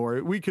much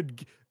more.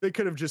 They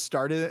could have just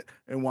started it,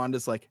 and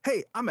Wanda's like,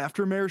 hey, I'm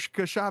after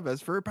America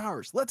Chavez for her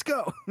powers. Let's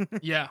go.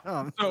 Yeah.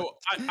 So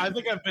I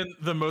think I've been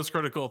the most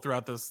critical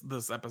throughout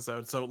this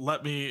episode. So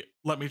let me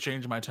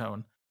change my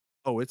tone.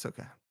 Oh, it's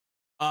okay.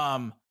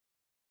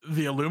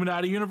 The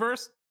Illuminati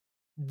universe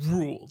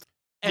ruled.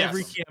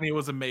 Every Yes. cameo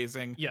was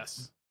amazing.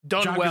 Yes.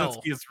 Done John well.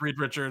 Krasinski as Reed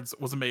Richards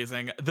was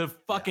amazing. The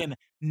fucking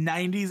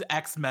 90s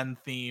X-Men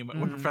theme with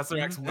Mhm. Professor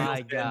X My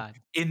wheels God.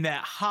 in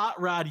that hot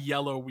rod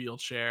yellow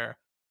wheelchair.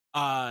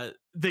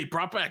 They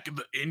brought back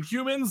the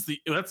Inhumans.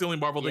 That's the only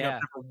Marvel thing I've Yeah.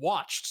 ever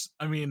watched.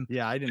 I mean,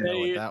 Yeah, I didn't know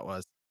They- what that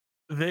was.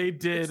 they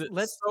did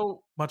Let's-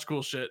 so much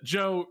cool shit.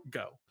 Joe,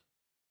 go.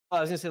 Well,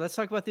 I was gonna say, let's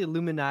talk about the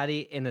Illuminati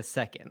in a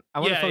second. I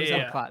want to Yeah, focus yeah,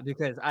 on yeah. plot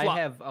because I Plot.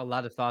 have a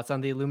lot of thoughts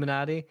on the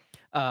Illuminati.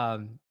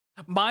 On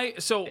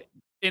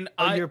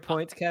I your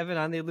points, Kevin,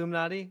 on the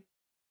Illuminati,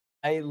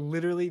 I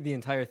literally the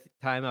entire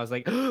time I was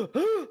like,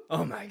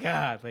 "Oh my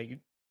god!" Like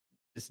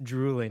just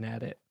drooling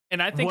at it.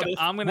 and I think What if-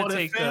 I'm gonna what if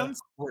take the fans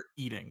were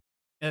eating.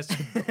 that's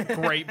a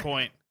great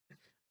point.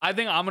 I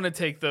think I'm gonna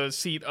take the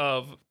seat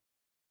of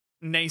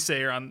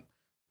naysayer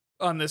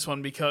on this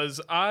one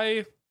because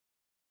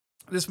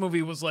this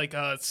movie was like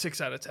a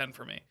 6 out of 10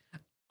 for me.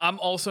 I'm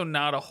also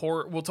not a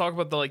horror. We'll talk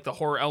about the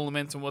horror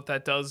elements and what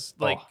that does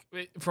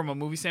from a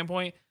movie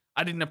standpoint.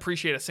 I didn't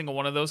appreciate a single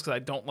one of those because I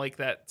don't like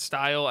that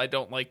style. I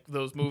don't like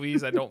those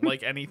movies. I don't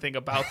like anything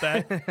about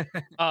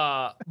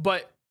that.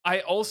 But I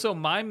also,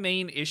 my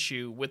main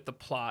issue with the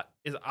plot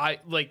is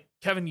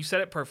Kevin, you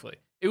said it perfectly.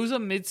 It was a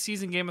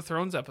mid-season Game of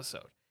Thrones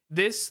episode.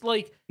 This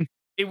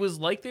it was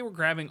like they were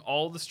grabbing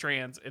all the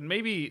strands, and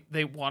maybe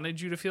they wanted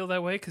you to feel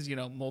that way because, you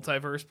know,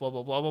 multiverse, blah,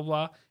 blah, blah, blah,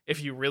 blah,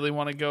 if you really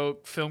want to go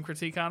film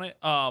critique on it.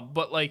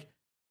 But like,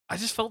 I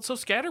just felt so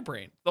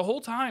scatterbrained the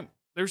whole time.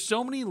 There's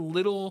so many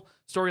little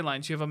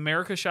storylines. You have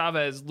America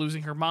Chavez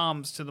losing her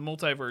moms to the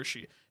multiverse.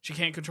 She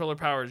can't control her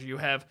powers. You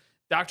have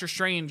Doctor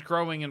Strange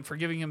growing and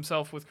forgiving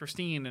himself with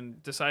Christine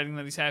and deciding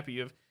that he's happy.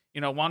 You have,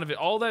 you know, WandaVision,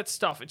 all that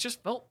stuff. It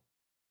just felt,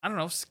 I don't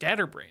know,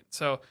 scatterbrained.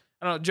 So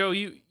I don't know, Joe,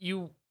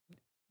 you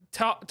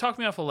talk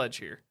me off a ledge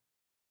here.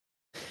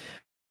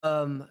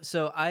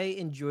 So I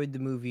enjoyed the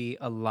movie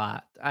a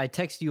lot. I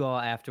texted you all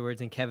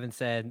afterwards, and Kevin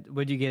said,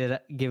 "Would you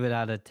give it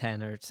out of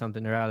 10 or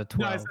something, or out of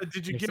No, I 12?" said,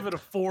 did you or give so- it a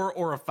 4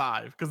 or a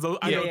 5? Because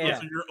I know Yeah.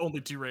 those are your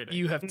only 2 ratings.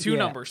 You have two Yeah.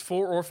 numbers,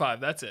 4 or 5.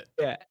 That's it.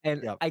 Yeah,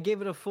 and Yep. I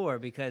gave it a 4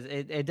 because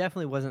it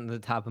definitely wasn't the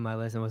top of my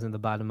list and wasn't the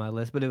bottom of my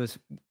list, but it was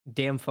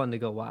damn fun to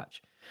go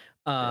watch.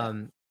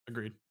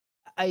 Agreed.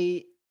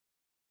 I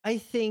I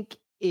think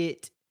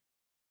it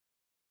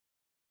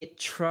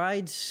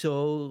tried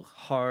so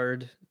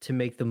hard to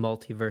make the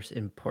multiverse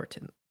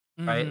important,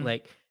 right? Mhm.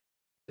 Like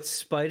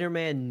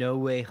Spider-Man No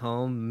Way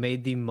Home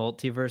made the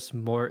multiverse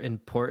more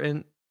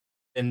important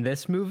in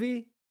this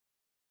movie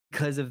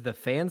because of the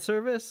fan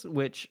service,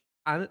 which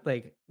I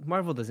like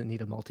Marvel doesn't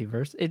need a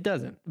multiverse. It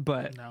doesn't,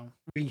 but No.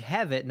 we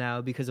have it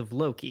now because of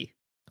Loki.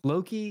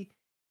 Loki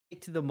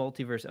kicked the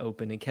multiverse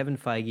open, and Kevin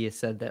Feige has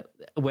said that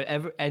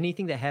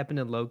anything that happened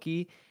in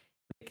Loki,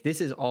 like,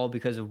 this is all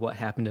because of what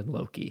happened in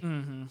Loki.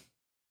 Mhm.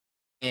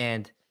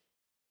 And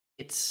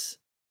it's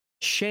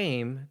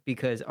shame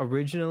because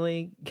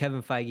originally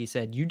Kevin Feige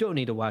said you don't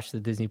need to watch the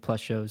Disney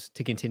Plus shows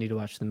to continue to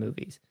watch the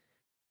movies.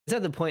 It's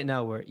at the point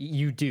now where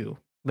you do.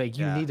 Like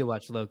you Yeah. need to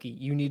watch Loki,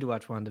 you need to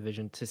watch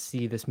WandaVision to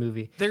see this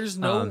movie. There's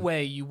no Um,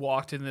 way you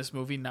walked in this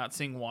movie not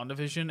seeing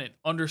WandaVision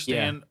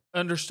and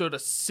understood a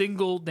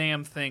single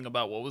damn thing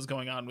about what was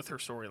going on with her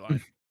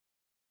storyline.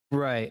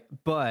 Right.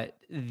 But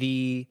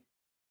the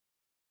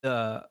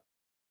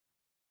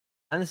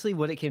honestly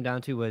what it came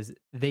down to was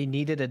they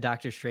needed a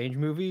Doctor Strange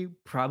movie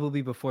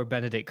probably before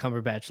Benedict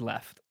Cumberbatch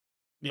left.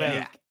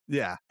 Yeah.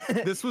 Yeah.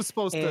 This was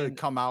supposed to And-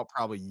 come out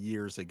probably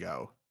years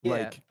ago. Yeah,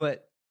 Like,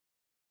 but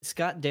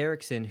Scott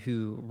Derrickson,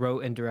 who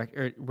wrote and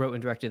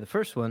directed the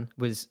first one,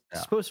 was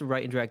Yeah. supposed to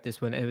write and direct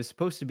this one. And it was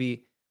supposed to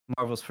be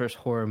Marvel's first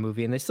horror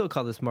movie, and they still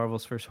call this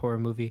Marvel's first horror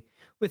movie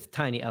with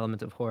tiny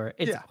elements of horror.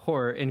 It's Yeah.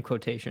 horror in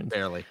quotations.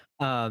 barely.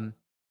 I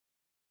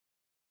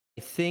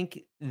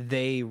think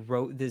they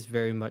wrote this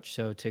very much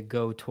so to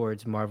go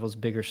towards Marvel's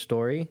bigger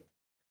story,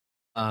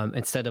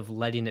 instead of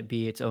letting it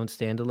be its own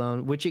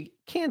standalone, which it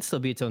can still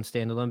be its own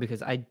standalone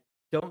because I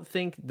don't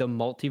think the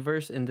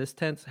multiverse in this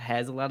tense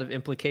has a lot of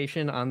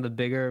implication on the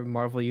bigger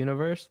Marvel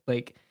universe.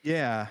 Like,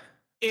 Yeah.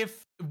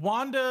 If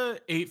Wanda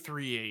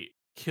 838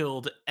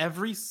 killed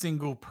every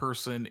single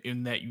person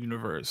in that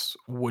universe,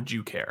 would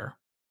you care?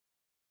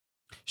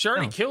 She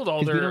already No, killed all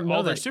 'cause we their don't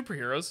know their that.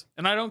 superheroes,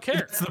 and I don't care.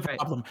 That's the Right.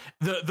 problem.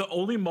 The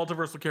only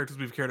multiversal characters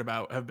we've cared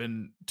about have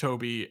been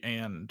Toby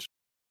and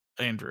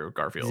Andrew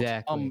Garfield.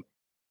 exactly.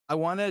 I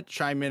want to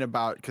chime in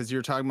about because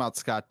you're talking about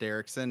Scott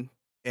Derrickson,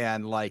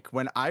 and like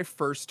when I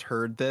first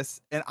heard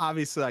this, and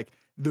obviously like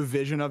the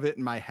vision of it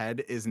in my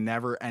head is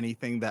never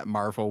anything that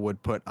Marvel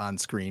would put on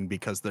screen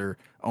because they're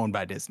owned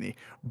by Disney.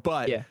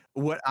 But Yeah.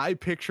 what I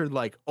pictured,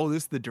 like, oh,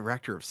 this is the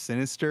director of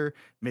Sinister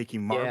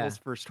making Marvel's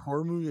first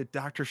horror movie with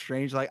Doctor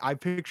Strange. Like, I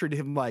pictured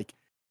him like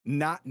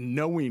not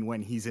knowing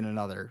when he's in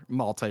another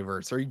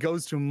multiverse, or he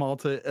goes to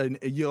and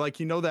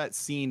you know that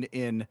scene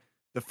in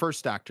the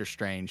first Doctor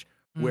Strange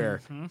where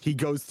Mhm. he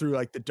goes through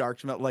like the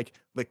dark like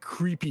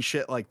creepy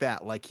shit like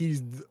that, like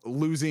he's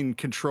losing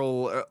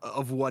control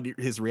of what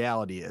his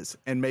reality is.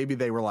 And maybe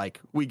they were like,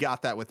 we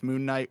got that with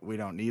Moon Knight, we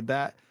don't need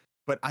that.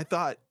 But I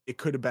thought it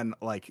could have been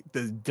like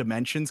the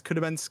dimensions could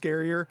have been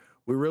scarier.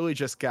 We really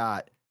just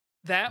got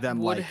That them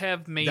would like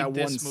have made that one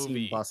this scene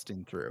movie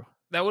busting through.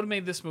 that would have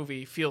made this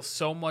movie feel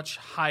so much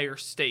higher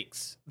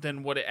stakes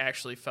than what it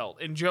actually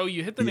felt. And Joe,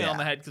 you hit the nail on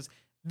the head because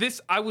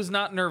I was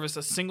not nervous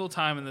a single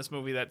time in this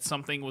movie that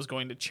something was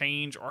going to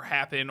change or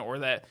happen or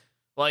that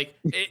like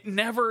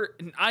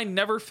I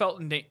never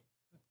felt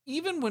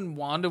even when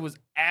Wanda was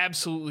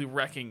absolutely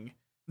wrecking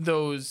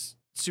those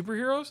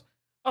superheroes,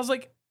 I was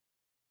like,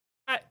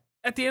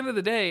 at the end of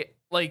the day,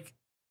 like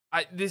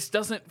this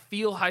doesn't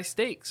feel high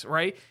stakes,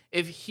 right?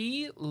 If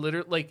he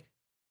literally like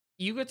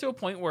you get to a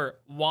point where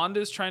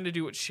Wanda's trying to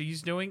do what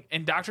she's doing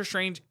and Doctor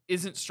Strange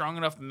isn't strong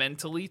enough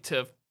mentally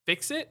to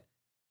fix it,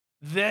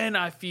 then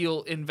I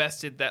feel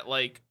invested that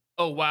like,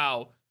 oh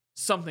wow,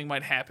 something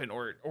might happen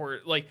or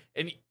like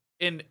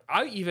and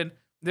I even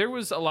there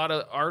was a lot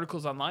of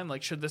articles online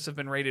like should this have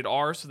been rated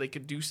R so they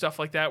could do stuff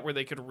like that where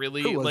they could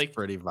really It was like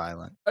pretty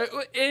violent.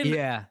 and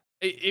Yeah.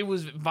 it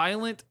was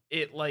violent.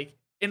 It like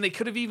and they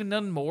could have even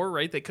done more,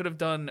 right? They could have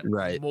done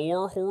Right.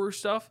 more horror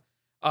stuff.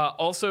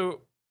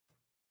 Also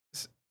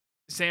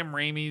Sam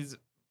Raimi's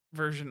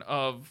version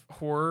of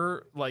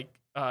horror, like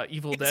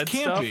Evil Dead It's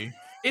stuff. campy.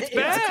 It's It's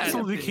bad.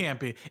 Absolutely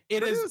campy. It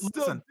But is. was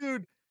still, Listen,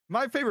 dude.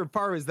 My favorite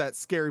part was that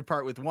scary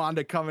part with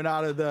Wanda coming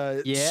out of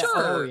the Yeah. Sure.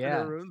 Oh,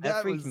 yeah. room.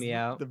 That freaked was me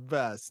out. the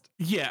best.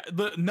 yeah,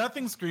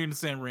 nothing screamed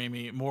Sam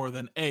Raimi more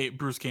than A,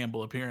 Bruce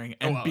Campbell appearing,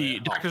 and well, B,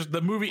 yeah.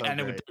 the movie So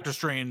ended with great. Doctor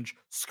Strange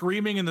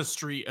screaming in the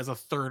street as a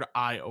third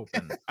eye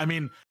open. I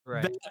mean,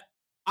 Right. that-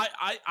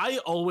 I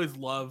always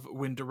love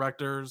when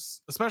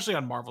directors, especially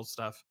on Marvel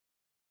stuff,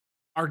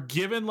 are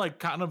given like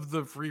kind of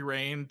the free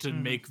reign to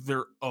Mhm. make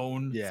their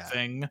own Yeah.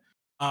 thing. Their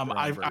own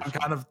I'm version.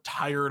 kind of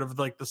tired of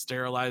like the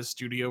sterilized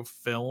studio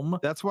film.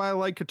 That's why I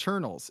like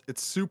Eternals.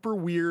 It's super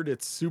weird.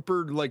 It's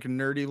super like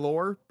nerdy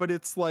lore, but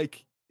it's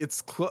like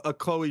a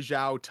Chloe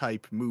Zhao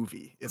type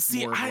movie. It's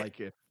See, more of like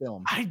a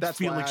film. I That's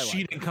feel why like I she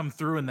like didn't it. come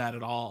through in that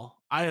at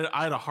all. I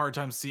had a hard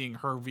time seeing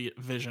her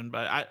vision,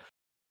 but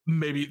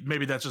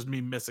maybe that's just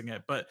me missing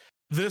it. But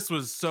this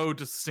was so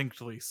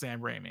distinctly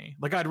Sam Raimi.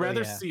 Like I'd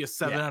rather yeah. see a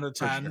 7 Yeah, out of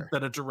for 10 sure.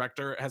 that a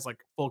director has like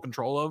full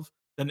control of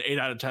than 8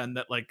 out of 10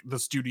 that like the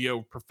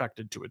studio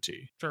perfected to a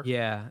T. Sure.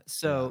 Yeah.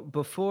 So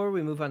before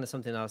we move on to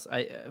something else,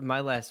 my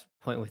last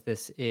point with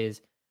this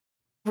is,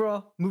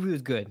 bro, movie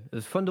was good. It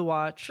was fun to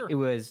watch. Sure. It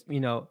was,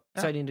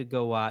 exciting to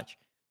go watch.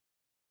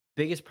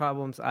 Biggest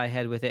problems I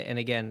had with it, and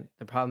again,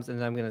 the problems,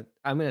 and I'm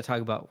gonna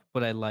talk about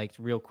what I liked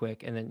real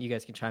quick, and then you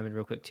guys can chime in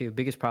real quick too.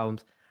 Biggest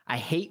problems. I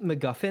hate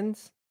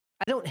MacGuffins.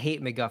 I don't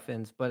hate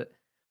MacGuffins, but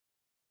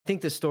I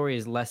think the story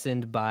is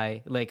lessened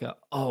by like,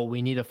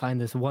 we need to find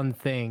this one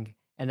thing,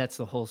 and that's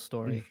the whole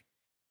story.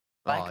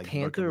 Black like Book of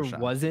Panther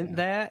Ashanti, wasn't yeah.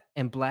 that,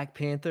 and Black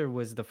Panther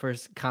was the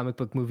first comic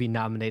book movie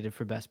nominated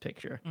for Best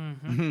Picture.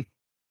 Mhm.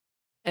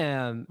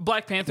 Um,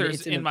 Black Panther's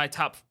it's an- in my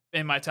top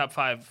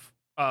 5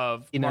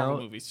 of You Marvel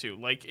know, movies too.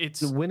 Like it's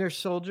The Winter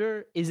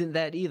Soldier isn't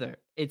that either.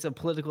 It's a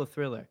political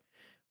thriller.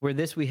 Where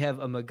this we have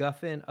a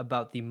MacGuffin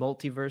about the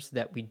multiverse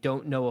that we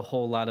don't know a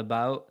whole lot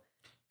about.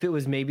 If it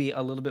was maybe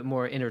a little bit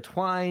more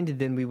intertwined,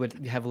 then we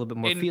would have a little bit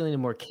more And- feeling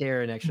and more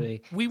care and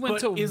actually. we went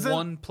But to isn't-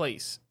 one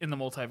place in the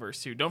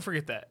multiverse too. Don't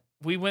forget that.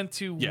 We went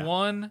to Yeah.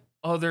 one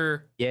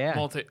other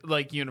Yeah.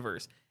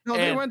 universe. No,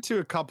 they And went to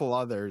a couple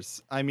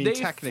others. I mean, they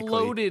technically,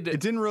 floated- it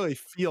didn't really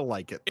feel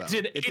like it. Though. It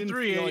did didn't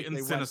 838 feel like and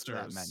they went to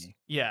that Sinisters. many.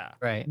 Yeah.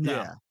 Right. No.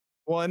 Yeah.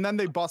 Well, and then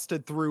they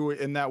busted through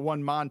in that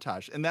one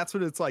montage, and that's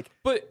what it's like.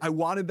 But I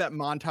wanted that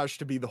montage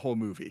to be the whole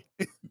movie.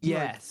 Like,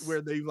 Yes.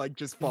 where they like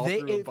just fall They,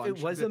 through a if bunch.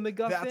 it was of a it.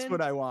 MacGuffin, That's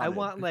what I wanted. I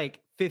want like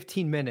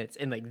 15 minutes,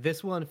 and like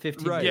this one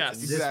 15 right. minutes, Yes.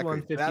 and this Exactly. one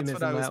 15 That's minutes,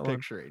 what I and was that one.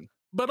 picturing.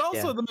 But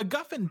also Yeah. the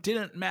MacGuffin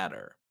didn't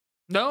matter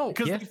no.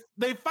 because Yeah.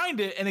 they find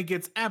it and it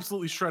gets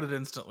absolutely shredded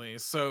instantly.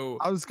 So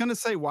I was gonna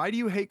say, why do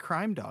you hate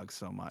Crime Dogs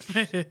so much?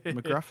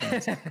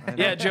 MacGuffins. I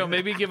Yeah, don't- Joe,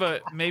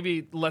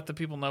 maybe let the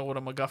people know what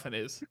a MacGuffin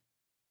is.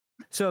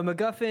 So a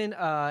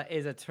MacGuffin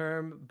is a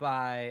term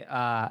by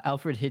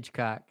Alfred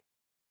Hitchcock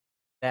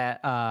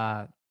that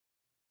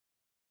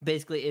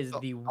basically is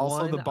the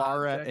Also, one the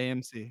bar object, at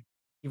AMC.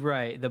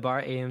 right, the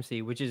bar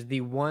AMC, which is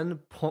the one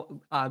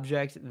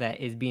object that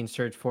is being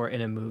searched for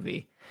in a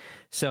movie.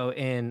 So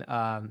in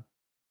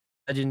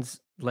Legends,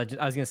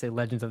 I was gonna say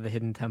Legends of the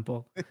Hidden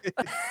Temple.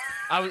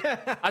 I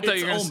thought it's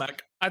you were gonna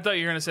Olmec. I thought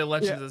you were gonna say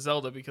Legends of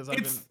Zelda because I've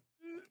It's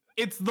been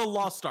it's the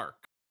Lost Ark.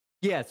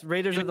 Yes,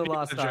 Raiders of the Indiana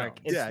Lost Ark. Jones.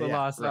 It's Yeah, the yeah,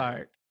 Lost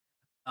right.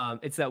 Ark.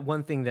 It's that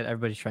one thing that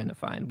everybody's trying to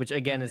find, which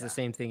again is the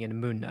same thing in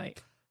Moon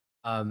Knight.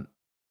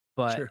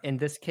 But Sure. in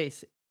this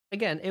case,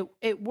 again,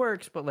 it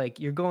works, but like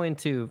you're going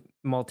to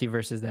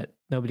multiverses that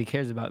nobody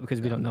cares about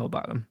because we don't know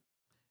about them.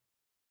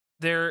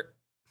 there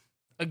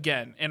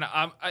again, and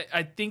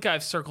I think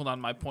I've circled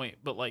on my point,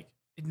 but like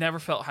it never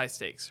felt high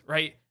stakes,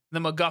 right? The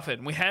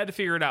MacGuffin, we had to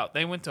figure it out.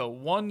 They went to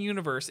one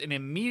universe, and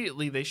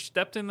immediately they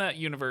stepped in that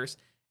universe,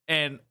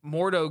 and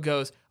Mordo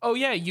goes, "Oh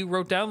yeah, you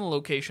wrote down the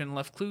location, and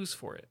left clues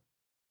for it.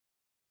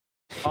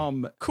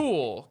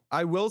 Cool."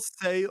 I will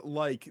say,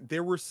 like,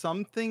 there were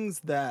some things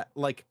that,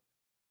 like,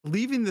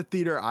 leaving the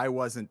theater, I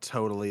wasn't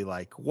totally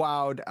like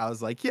wowed. I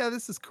was like, yeah,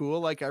 this is cool.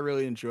 Like, I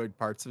really enjoyed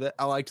parts of it.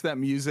 I liked that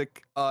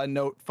music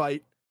note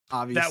fight.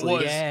 Obviously,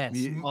 was Yes.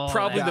 mu- Oh,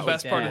 Probably that the was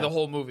best part of the badass.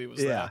 whole movie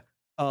was yeah.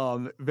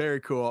 that. Very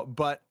cool.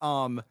 But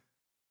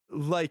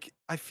like,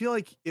 I feel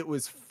like it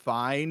was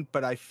fine,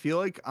 but I feel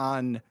like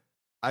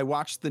I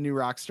watched the new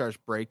Rockstar's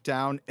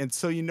breakdown, and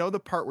so you know the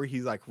part where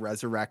he like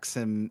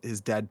resurrects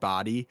his dead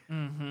body.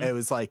 Mhm. It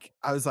was like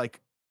I was like,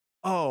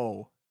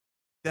 oh,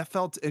 that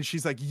felt. And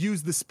she's like,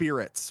 use the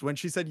spirits. When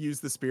she said use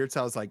the spirits,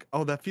 I was like,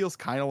 oh, that feels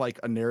kind of like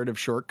a narrative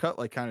shortcut,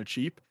 like kind of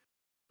cheap.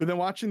 But then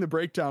watching the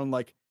breakdown,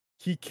 like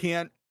he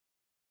can't.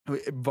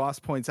 Voss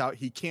points out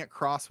he can't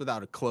cross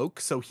without a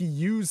cloak, so he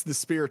used the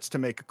spirits to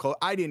make a cloak.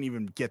 I didn't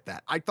even get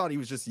that. I thought he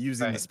was just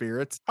using the Right.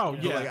 spirits. Oh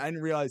But, yeah. like I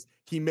didn't realize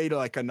he made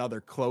like another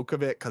cloak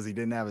of it because he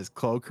didn't have his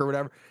cloak or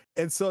whatever.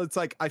 And so it's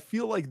like I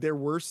feel like there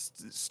were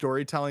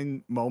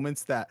storytelling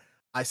moments that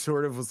I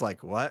sort of was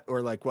like, what?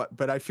 Or like what?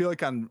 But I feel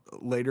like on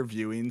later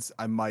viewings,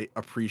 I might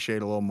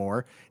appreciate a little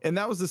more. And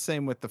that was the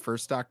same with the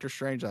first Doctor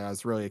Strange. I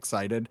was really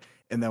excited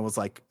and then was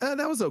like,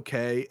 that was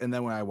okay. And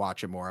then when I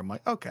watch it more, I'm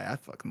like, okay, I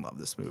fucking love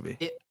this movie.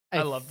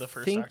 I love the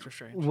first think Doctor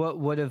Strange. What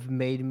would have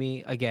made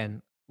me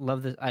again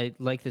love this? I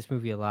like this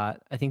movie a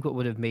lot. I think what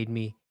would have made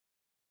me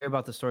care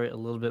about the story a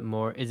little bit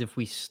more is if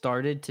we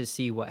started to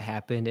see what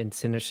happened in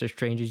Sinister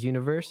Strange's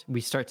universe. We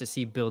start to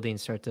see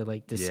buildings start to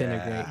like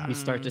disintegrate. Yeah. We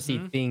start to see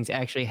Mhm. things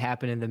actually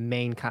happen in the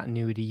main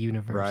continuity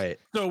universe. Right.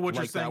 So what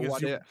you're Like that saying is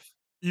what if.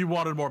 you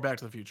wanted more Back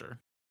to the Future.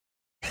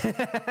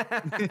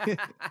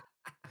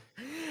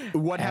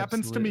 What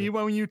happens to me Absolutely.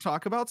 when you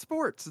talk about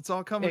sports? It's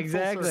all coming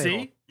Exactly. full circle.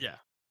 See, Yeah.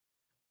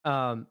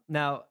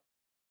 Now,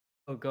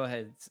 go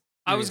ahead.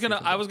 I You was were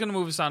gonna say something.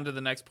 move us on to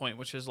the next point,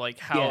 which is like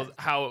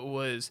how it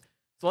was.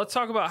 So let's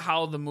talk about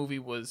how the movie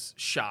was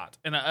shot,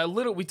 and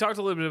we talked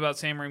a little bit about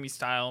Sam Raimi's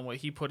style and what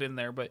he put in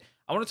there, but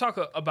I want to talk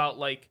about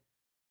like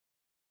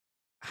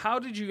how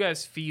did you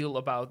guys feel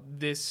about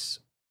this?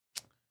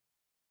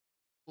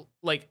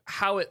 Like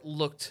how it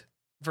looked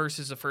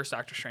versus the first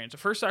Doctor Strange. The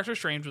first Doctor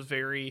Strange was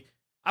very,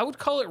 I would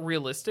call it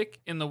realistic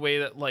in the way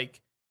that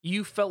like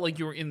you felt like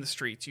you were in the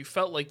streets. You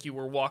felt like you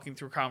were walking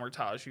through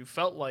Comertage. You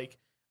felt like,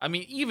 I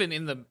mean, even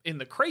in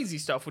the crazy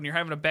stuff when you're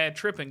having a bad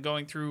trip and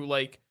going through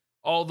like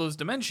all those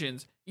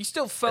dimensions, you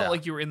still felt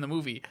like you were in the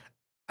movie.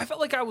 I felt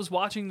like I was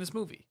watching this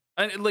movie.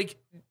 And like,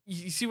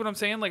 you see what I'm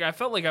saying? Like, I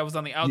felt like I was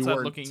on the You outside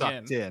weren't looking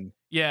sucked in.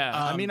 Yeah.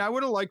 I mean, I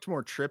would have liked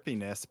more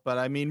trippiness, but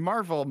I mean,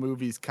 Marvel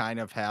movies kind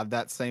of have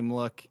that same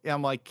look.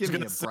 I'm like, give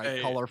me a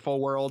bright,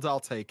 colorful world. I'll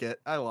take it.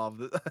 I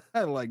love it.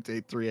 I liked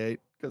 838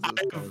 because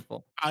it's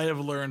colorful. I have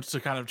learned to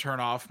kind of turn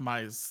off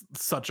my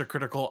such a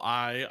critical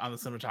eye on the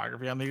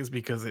cinematography on these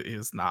because it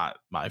is not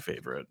my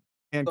favorite.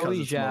 And because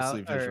it's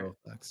mostly visual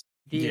effects.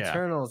 The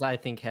Eternals, I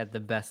think, had the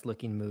best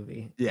looking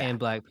movie. Yeah. And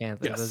Black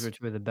Panther. Yes. Those were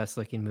two of the best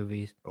looking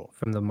movies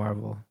from the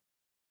Marvel.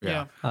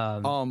 Yeah.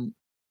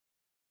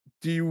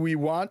 Do we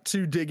want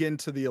to dig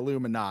into the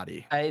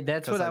Illuminati?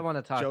 That's what I want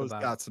to talk Joe's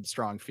about. got some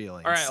strong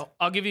feelings. All right,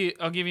 I'll give you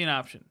an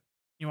option.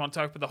 You want to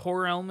talk about the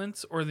horror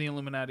elements or the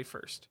Illuminati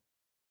first?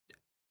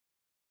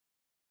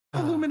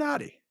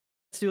 Illuminati.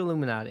 Let's do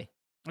Illuminati.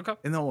 Okay.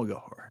 And then we'll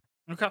go horror.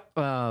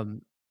 Okay.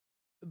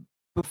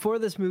 Before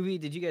this movie,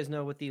 did you guys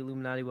know what the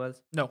Illuminati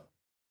was? No.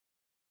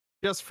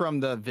 Just from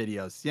the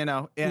videos, you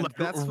know, and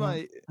that's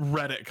my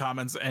Reddit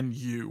comments and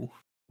you.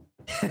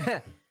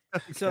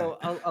 So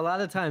a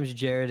lot of times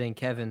Jared and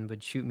Kevin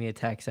would shoot me a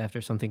text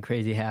after something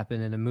crazy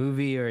happened in a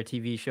movie or a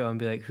TV show and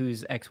be like,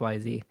 who's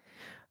XYZ?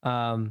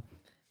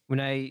 When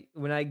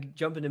I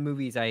jump into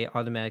movies, I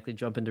automatically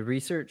jump into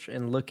research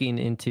and looking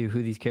into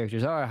who these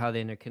characters are, how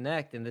they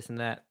interconnect, and this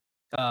and that.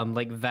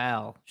 Like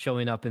Val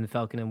showing up in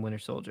Falcon and Winter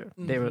Soldier.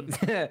 They were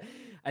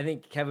I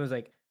think Kevin was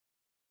like,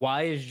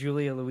 why is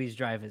Julia Louise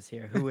Dreyfus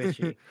here? Who is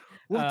she?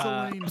 What's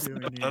Elaine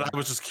doing here? I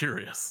was just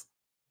curious.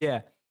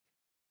 Yeah.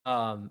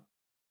 So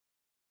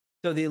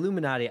the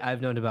Illuminati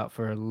I've known about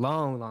for a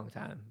long, long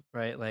time,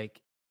 right?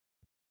 Like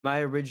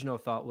my original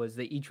thought was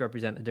they each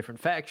represent a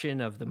different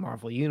faction of the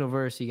Marvel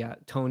universe. You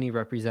got Tony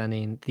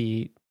representing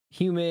the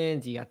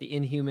humans, you got the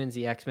Inhumans,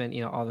 the X-Men,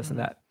 you know, all this and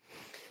that.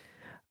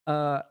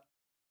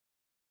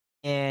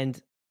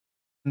 And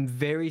I'm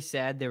very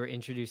sad they were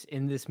introduced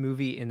in this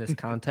movie in this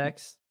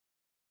context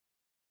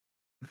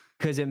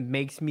because it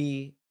makes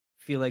me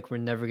feel like we're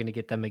never going to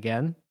get them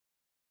again.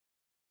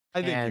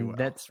 I think you and will.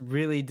 that's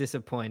really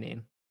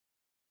disappointing.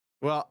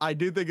 Well, I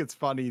do think it's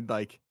funny.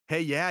 Like,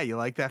 hey, yeah, you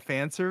like that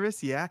fan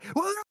service? Yeah.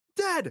 Well,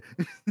 they're dead.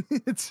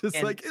 It's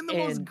just like in the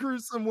most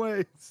gruesome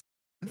ways.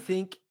 I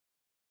think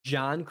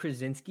John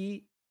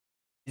Krasinski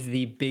is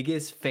the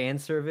biggest fan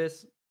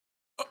service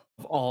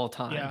of all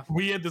time. Yeah.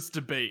 We had this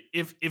debate.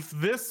 If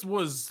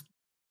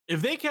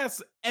they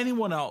cast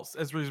anyone else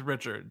as Reese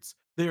Richards,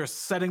 they are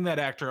setting that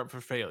actor up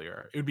for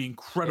failure. It would be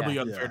incredibly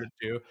unfair to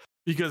do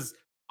because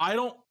I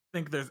don't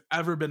think there's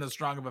ever been as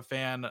strong of a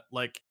fan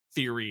like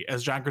theory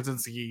as John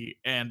Krasinski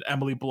and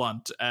Emily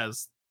Blunt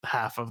as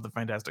half of the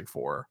Fantastic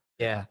Four.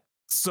 Yeah.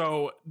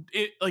 So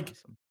it like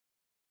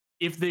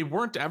if they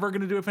weren't ever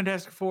going to do a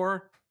Fantastic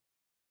Four,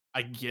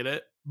 I get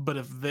it. But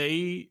if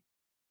they,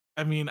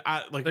 I mean,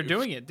 I like they're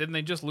doing it. Didn't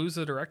they just lose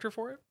the director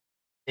for it?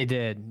 They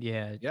did.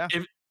 Yeah. Yeah.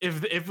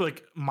 If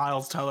like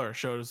Miles Teller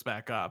shows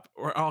back up,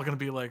 we're all going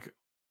to be like,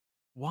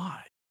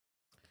 why?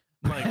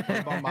 Like what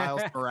about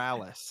Miles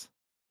Morales?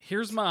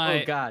 Here's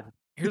my Oh God.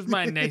 here's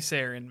my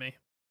naysayer in me.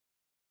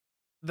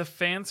 The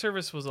fan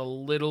service was a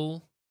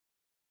little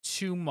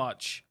too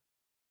much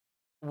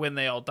when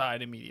they all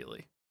died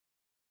immediately.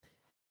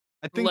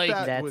 I think Like,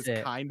 that that's was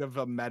it. kind of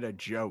a meta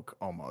joke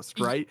almost,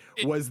 right?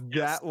 Yes.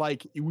 That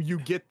like you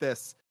get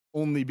this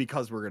only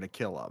because we're gonna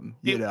kill him,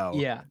 you know?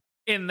 Yeah.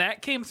 And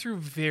that came through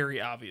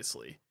very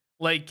obviously.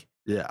 Like,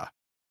 Yeah.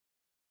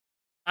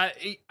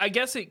 I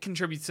guess it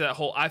contributes to that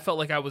whole, I felt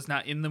like I was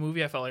not in the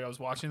movie. I felt like I was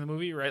watching the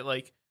movie, right?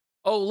 Like,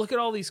 oh, look at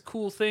all these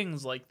cool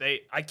things. Like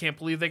I can't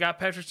believe they got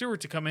Patrick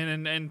Stewart to come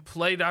in and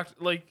play Doctor,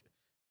 like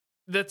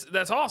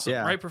that's awesome,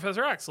 Yeah. right?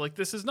 Professor X, like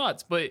this is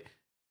nuts. But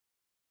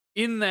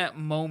in that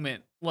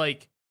moment,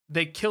 like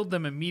they killed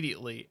them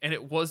immediately and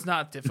it was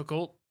not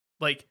difficult.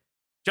 Like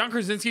John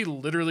Krasinski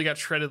literally got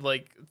shredded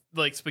like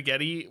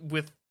spaghetti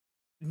with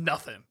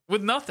nothing.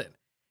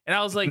 And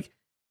I was like,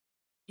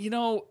 you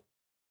know,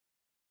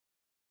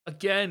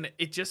 again,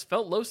 it just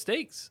felt low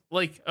stakes.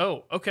 Like,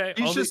 oh, okay.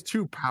 He's just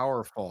too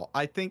powerful,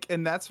 I think,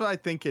 and that's what I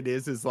think it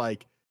is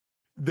like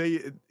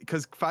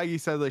because Feige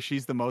said like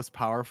she's the most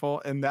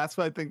powerful, and that's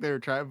what I think they were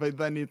trying. But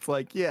then it's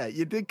like, yeah,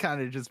 you did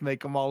kind of just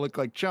make them all look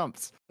like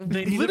chumps.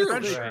 They needed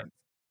red Literally. shirts.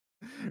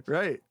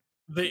 Right.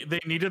 They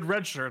needed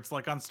red shirts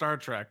like on Star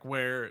Trek,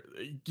 where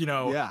you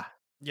know, Yeah.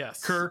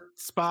 Yes. Kirk,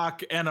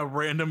 Spock, and a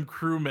random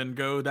crewman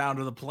go down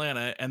to the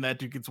planet, and that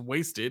dude gets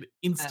wasted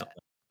instantly.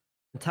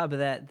 On top of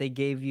that, they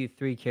gave you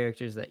 3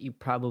 characters that you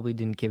probably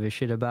didn't give a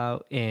shit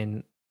about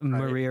in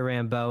Maria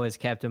Rambeau as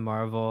Captain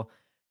Marvel.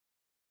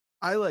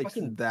 I like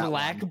Fucking that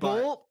Black one, but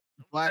Bolt.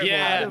 Black Bolt, I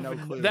Yeah, had no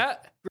clue.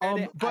 that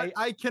Granted, But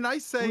I can I I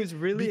say was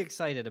really be-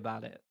 excited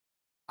about it.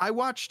 I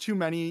watch too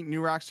many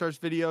New Rockstars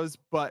videos,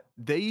 but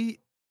they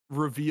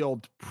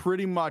revealed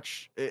pretty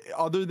much,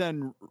 other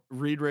than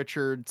Reed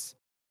Richards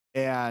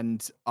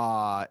and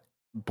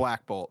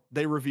Black Bolt,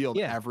 they revealed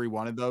Yeah. every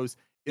one of those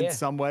in Yeah.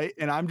 some way.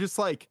 And I'm just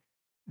like,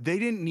 they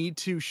didn't need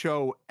to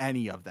show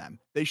any of them.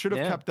 They should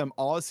have Yeah. kept them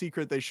all a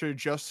secret. They should have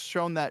just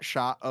shown that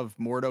shot of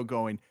Mordo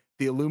going,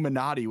 "The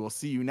Illuminati will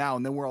see you now."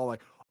 And then we're all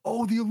like,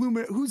 "Oh, the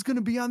Illuminati, who's going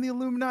to be on the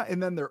Illuminati?"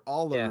 And then they're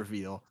all Yeah. a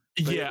reveal.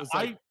 But it Yeah, was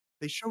like,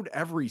 they showed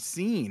every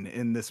scene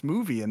in this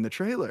movie in the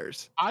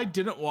trailers. I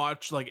didn't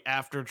watch like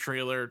after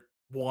trailer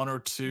 1 or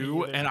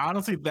 2, either. and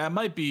honestly, that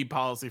might be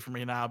policy for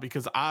me now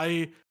because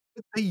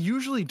They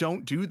usually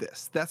don't do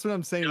this. That's what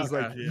I'm saying. Is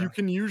like, Okay, yeah. you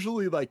can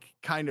usually like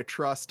kind of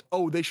trust,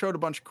 oh, they showed a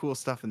bunch of cool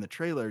stuff in the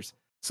trailers,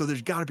 so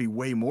there's got to be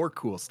way more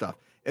cool stuff.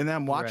 And then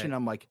I'm watching, Right.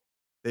 I'm like,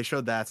 they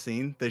showed that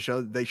scene. They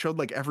showed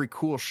like every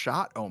cool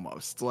shot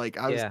almost. Like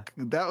Yeah.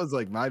 that was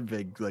like my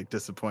big like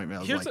disappointment.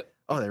 I was Here's like,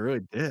 oh, they really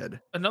did.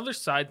 another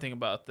side thing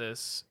about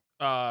this,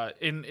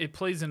 and it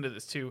plays into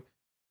this too.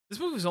 This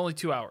movie was only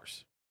 2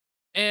 hours,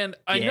 and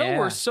I know Yeah.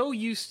 we're so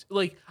used.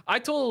 Like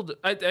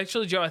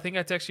actually, Joe, I think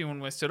I texted you when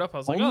we stood up. I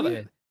was like, oh,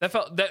 Only? that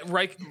felt that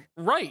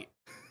right.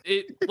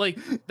 It like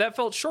that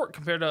felt short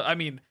compared to. I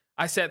mean,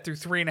 I sat through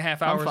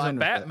 3.5 hours fine of with it.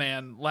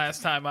 Batman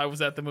last time I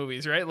was at the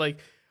movies, right? Like,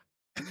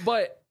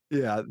 but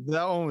Yeah,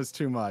 that one was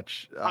too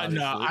much. I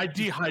know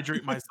obviously. I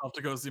dehydrate myself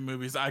to go see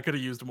movies. I could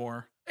have used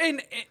more.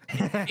 and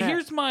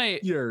here's my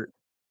You're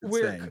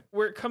insane.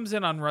 where it comes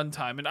in on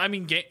runtime, and I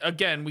mean,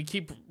 again, we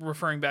keep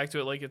referring back to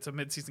it like it's a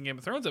mid-season Game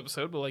of Thrones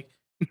episode, but like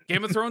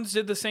Game of Thrones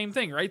did the same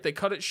thing, right? They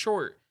cut it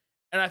short,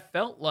 and I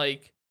felt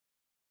like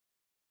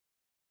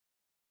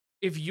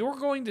if you're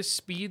going to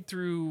speed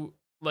through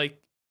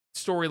like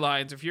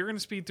storylines, if you're going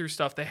to speed through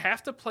stuff, they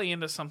have to play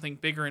into something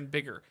bigger and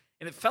bigger,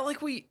 and it felt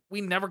like we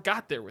never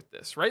got there with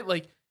this, right?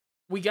 Like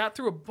we got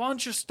through a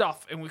bunch of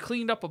stuff, and we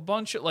cleaned up a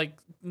bunch of like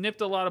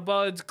nipped a lot of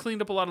buds,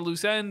 cleaned up a lot of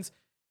loose ends,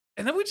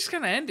 and then we just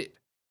kind of ended.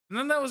 And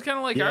then that was kind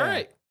of like,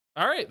 Yeah.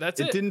 all right, that's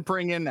It it. didn't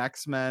bring in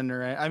X-Men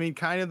or I mean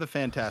kind of the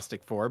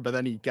Fantastic Four, but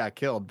then he got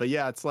killed. But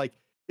yeah, it's like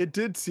it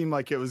did seem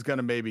like it was going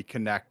to maybe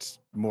connect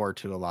more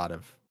to a lot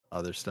of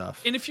other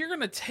stuff. And if you're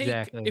gonna take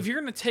Exactly. if you're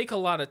gonna take a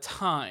lot of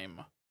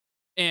time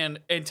and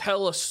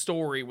tell a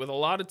story with a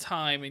lot of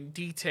time and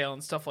detail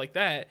and stuff like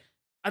that,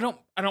 I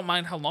don't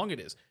mind how long it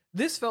is.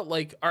 This felt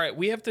like, all right,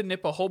 we have to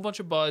nip a whole bunch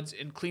of buds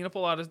and clean up a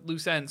lot of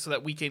loose ends so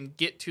that we can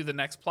get to the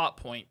next plot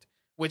point,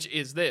 which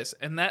is this.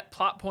 And that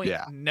plot point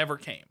Yeah. never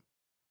came.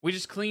 We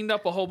just cleaned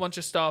up a whole bunch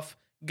of stuff,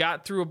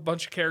 got through a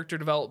bunch of character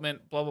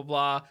development, blah blah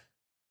blah.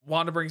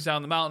 Wanda brings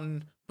down the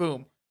mountain,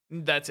 boom.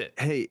 That's it.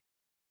 Hey,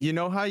 you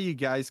know how you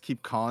guys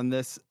keep calling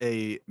this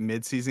a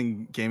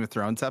mid-season Game of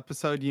Thrones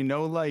episode? You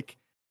know, like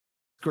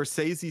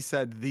Scorsese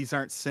said, these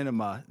aren't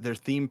cinema, they're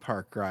theme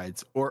park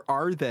rides. Or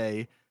are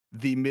they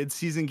the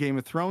mid-season Game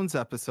of Thrones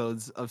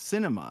episodes of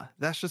cinema?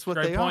 That's just what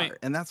Great they point. are.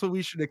 And that's what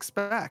we should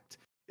expect.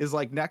 Is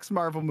like next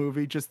Marvel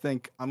movie, just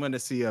think I'm going to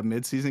see a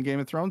mid-season Game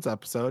of Thrones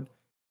episode,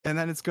 and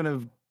then it's going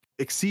to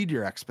exceed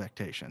your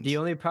expectations. The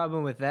only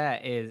problem with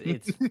that is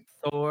it's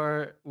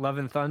Thor: Love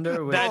and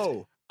Thunder. Which, That's-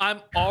 Oh, I'm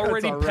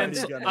already already gonna I'm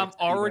exceed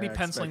already our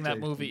penciling that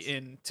movie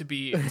expectations. in to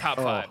be top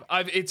Oh.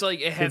 5. It's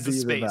like it has could the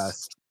be space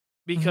best.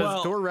 because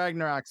Well, Thor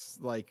Ragnarok's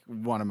like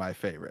one of my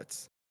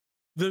favorites.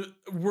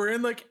 We're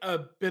in like a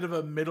bit of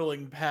a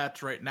middling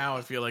patch right now,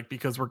 I feel like,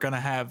 because we're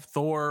gonna have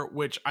Thor,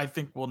 which I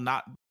think will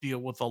not deal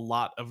with a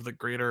lot of the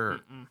greater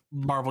Mm-mm.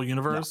 Marvel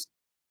universe.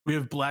 We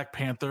have Black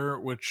Panther,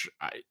 which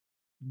I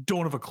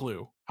don't have a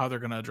clue how they're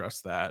gonna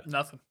address that.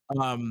 nothing.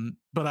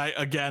 But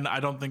I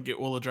don't think it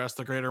will address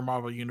the greater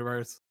Marvel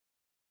universe.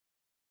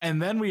 And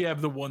then we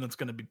have the one that's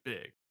gonna be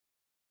big,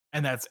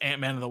 and that's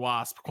Ant-Man and the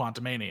Wasp: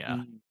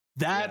 Quantumania.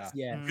 That's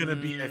yeah. gonna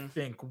be, I Mm.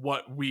 think,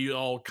 what we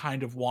all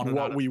kind of wanted. out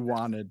What of we this.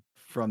 wanted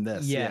from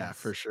this. Yeah, Yes.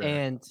 for sure.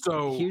 And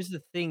So- here's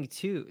the thing,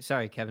 too.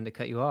 Sorry, Kevin, to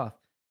cut you off.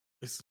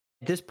 It's-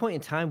 At this point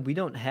in time, we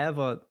don't have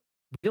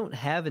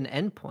an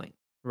end point,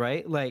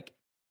 right? Like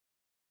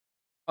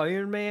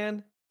Iron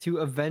Man to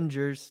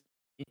Avengers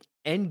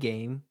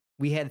Endgame,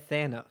 we had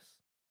Thanos.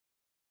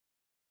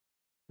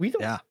 We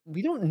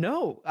don't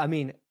know. I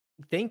mean,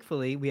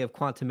 thankfully, we have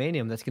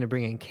Quantumanium that's going to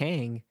bring in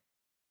Kang.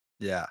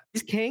 Yeah.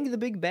 Is Kang the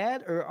big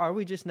bad, or are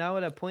we just now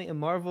at a point in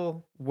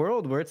Marvel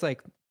world where it's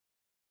like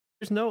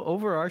there's no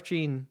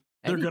overarching?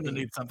 They're gonna anything?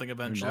 need something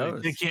eventually.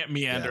 They knows? can't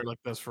meander Yeah. like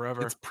this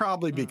forever. It's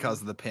probably Mhm.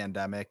 because of the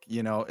pandemic.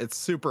 You know, it's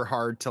super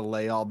hard to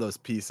lay all those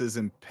pieces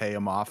and pay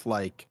them off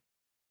like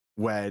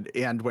when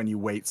you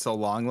wait so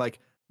long. Like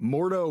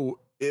Mordo,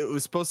 it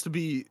was supposed to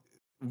be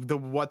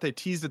what they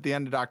teased at the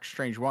end of Doctor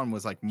Strange 1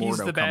 was like He's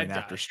Mordo the bad coming guy.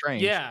 after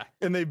Strange. Yeah,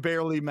 And they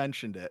barely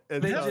mentioned it.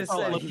 And They so just it's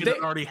Oh, said- look, like- They-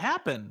 it already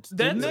happened.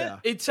 then didn't it? Yeah.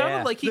 it sounded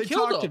Yeah. like he they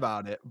killed talked him.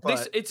 about it, They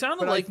but it sounded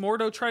but I like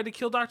Mordo tried to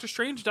kill Doctor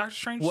Strange. Doctor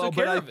Strange well, took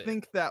but care I of it.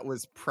 think that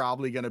was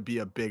probably going to be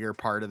a bigger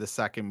part of the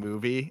second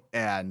movie,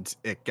 and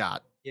it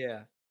got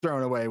Yeah.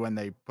 thrown away when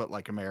they put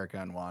like America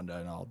and Wanda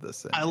and all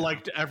this. In, I you know?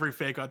 liked every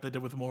fake out they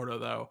did with Mordo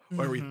though,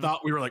 where we Mhm.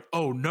 thought we were like,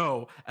 oh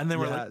no, and then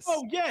we're like, Yes.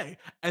 oh yay,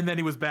 and then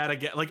he was bad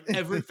again. Like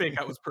every fake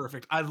out was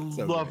perfect. I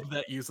So loved great.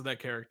 that use of that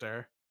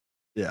character.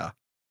 Yeah.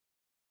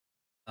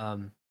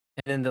 And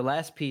then the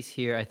last piece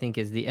here, I think,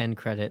 is the end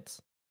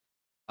credits.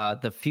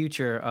 The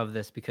future of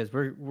this, because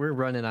we're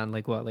running on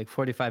like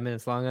 45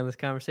 minutes long on this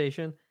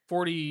conversation.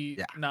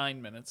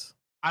 49 minutes.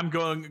 I'm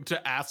going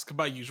to ask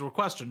my usual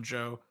question,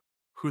 Joe.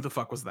 Who the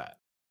fuck was that?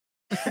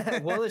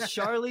 Well, it's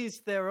Charlize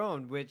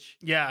Theron, which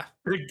Yeah.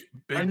 Big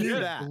I knew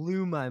kid. that.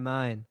 blew my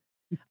mind.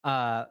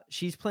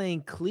 She's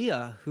playing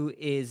Clea, who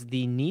is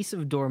the niece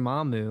of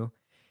Dormammu.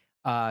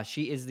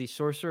 She is the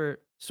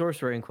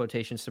sorcerer in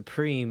quotation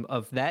supreme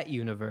of that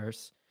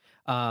universe,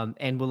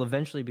 and will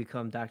eventually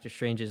become Doctor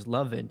Strange's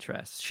love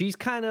interest. She's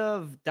kind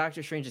of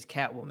Doctor Strange's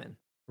Catwoman,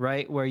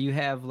 right? Where you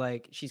have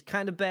like she's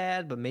kind of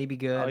bad but maybe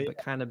good, yeah. but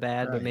kind of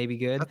bad but Right. maybe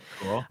good.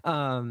 That's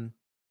cool.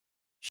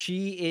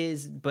 She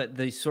is, but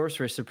the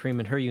sorcerer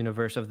supreme in her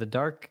universe of the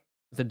dark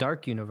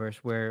universe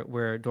where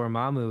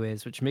Dormammu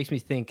is, which makes me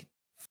think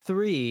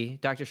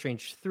Doctor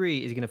Strange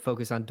 3 is going to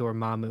focus on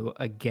Dormammu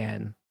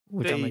again.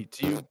 Which I'm Hey,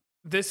 like,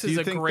 This do is you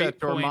a think great that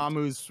point.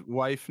 Dormammu's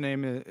wife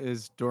name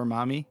is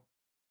Dormammu?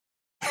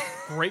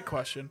 Great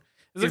question.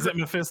 This Is it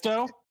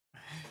Mephisto?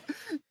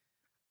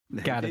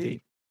 gotta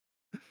Maybe.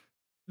 be.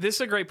 This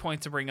is a great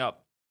point to bring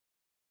up.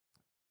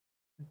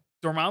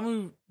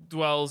 Dormammu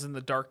dwells in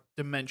the dark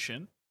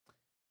dimension.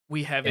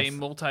 We have a Yes.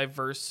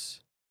 multiverse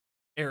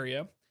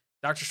area.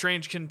 Doctor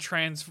Strange can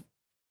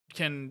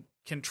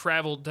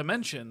travel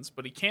dimensions,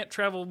 but he can't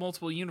travel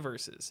multiple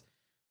universes.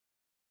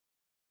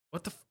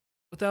 What the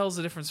hell is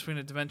the difference between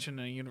a dimension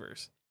and a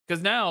universe?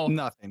 Because now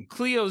Nothing.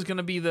 Cleo's going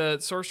to be the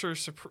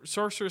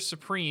sorcerer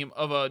supreme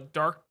of a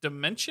dark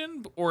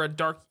dimension or a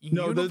dark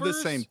No, universe. they're the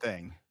same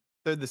thing.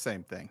 They're the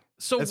same thing.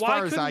 So As why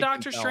far as couldn't I can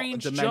Doctor tell,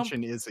 Strange a jump?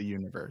 dimension is a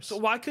universe. So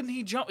why couldn't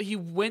he jump? He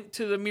went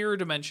to the mirror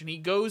dimension. He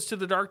goes to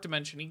the dark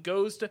dimension. He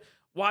goes to.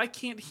 Why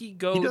can't he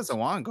go? He doesn't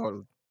want to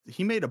go.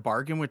 He made a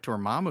bargain with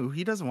Dormammu.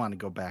 He doesn't want to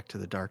go back to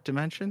the dark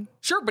dimension.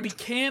 Sure, but he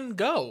can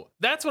go.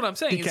 That's what I'm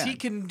saying. He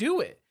can do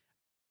it.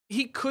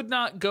 He could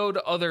not go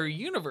to other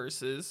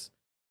universes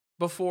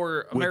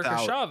before America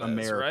Without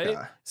Chavez, right?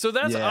 America. So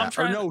that's Yeah. I'm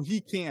trying. Or no,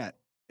 he can't.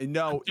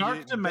 No,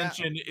 Dark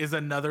dimension is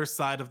another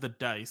side of the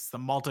dice. The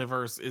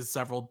multiverse is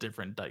several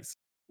different dice.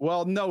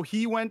 Well, no,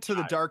 he went to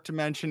the I- dark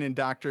dimension in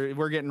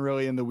We're getting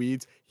really in the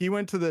weeds. He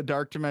went to the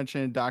dark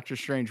dimension in Doctor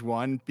Strange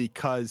 1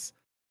 because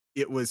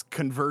it was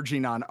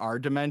converging on our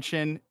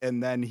dimension,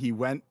 and then he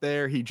went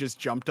there. He just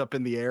jumped up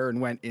in the air and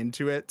went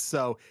into it.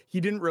 So he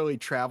didn't really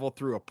travel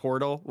through a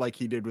portal like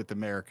he did with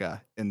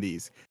America in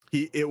these.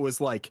 It was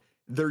like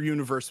their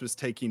universe was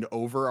taking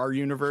over our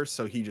universe,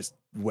 so he just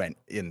went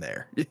in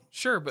there.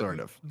 Sure, but Sort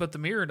of. but the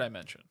mirror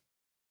dimension.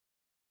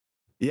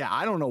 Yeah,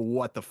 I don't know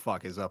what the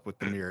fuck is up with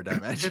the mirror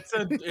dimension.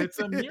 It's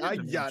a mirror I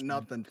got dimension.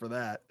 nothing for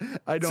that.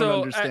 I don't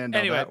So, understand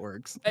anyway, how that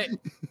works.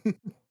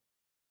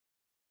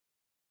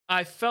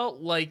 I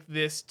felt like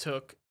this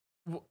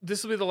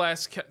will be the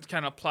last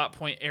kind of plot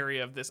point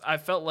area of this. I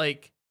felt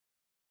like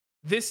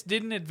this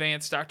didn't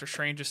advance Doctor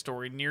Strange's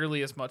story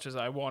nearly as much as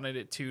I wanted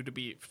it to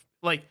be.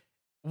 Like,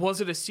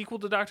 was it a sequel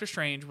to Doctor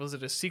Strange? Was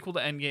it a sequel to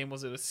Endgame?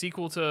 Was it a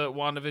sequel to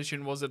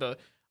WandaVision? Was it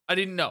I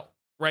didn't know,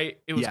 right?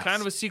 It was Yes.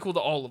 kind of a sequel to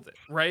all of it,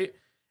 right?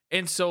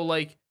 And so,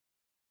 like,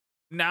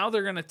 now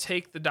they're gonna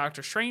take the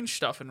Doctor Strange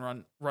stuff and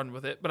run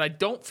with it, but I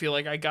don't feel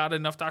like I got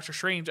enough Doctor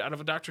Strange out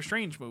of a Doctor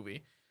Strange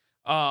movie.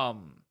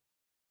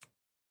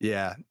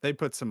 Yeah, they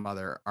put some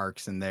other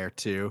arcs in there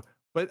too.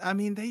 But I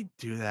mean, they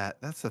do that.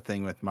 That's the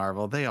thing with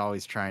Marvel. They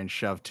always try and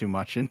shove too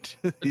much into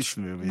these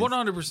movies.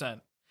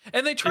 100%.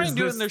 And they try Is and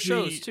do it in this their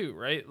shows the- too,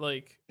 right?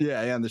 Like,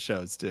 Yeah, and the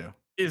shows too.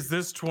 Is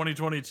this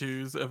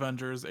 2022's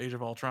Avengers Age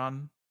of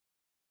Ultron?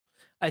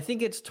 I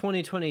think it's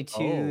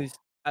 2022's.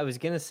 I was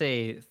gonna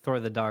say Thor: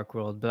 The Dark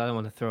World, but I don't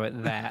want to throw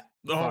it that.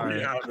 Oh, far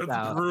yeah, that's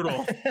out.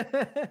 brutal.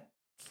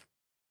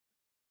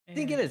 I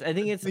think it is. I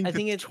think it's. I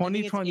think it's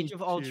Age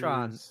of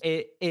Ultron.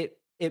 2022's.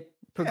 It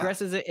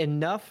progresses it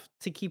enough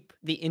to keep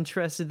the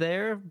interest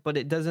there, but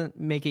it doesn't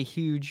make a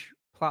huge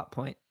plot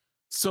point.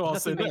 So I'll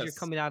say Nothing major this.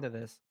 coming out of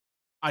this.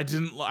 I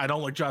don't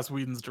like Joss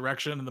Whedon's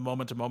direction and the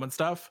moment to moment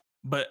stuff,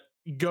 but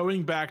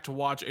going back to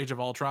watch Age of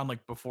Ultron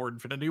like before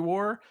Infinity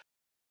War,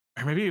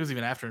 or maybe it was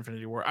even after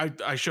Infinity War.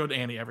 I showed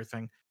Annie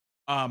everything.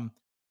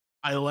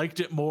 I liked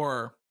it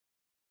more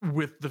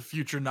with the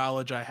future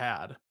knowledge I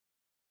had.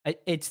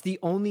 It's the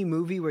only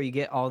movie where you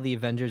get all the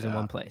Avengers in Yeah.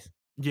 one place.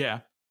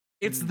 Yeah.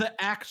 It's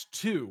the Act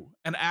 2,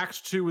 and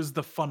Act 2 is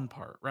the fun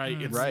part, right?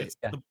 Mm. It's, Right. it's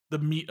Yeah. the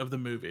meat of the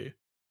movie.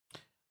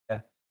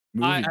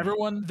 Movie.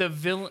 Everyone, the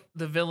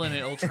villain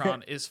in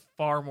Ultron is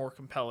far more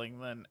compelling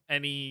than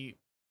any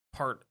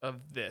part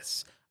of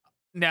this.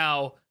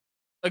 Now,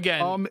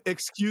 again,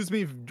 Excuse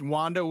me,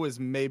 Wanda was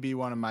maybe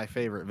one of my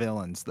favorite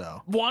villains,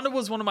 though. Wanda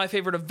was one of my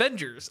favorite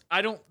Avengers.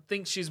 I don't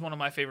think she's one of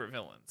my favorite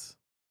villains.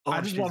 I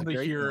just she's a wanted to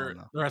great hear villain,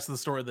 though. the rest of the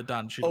story that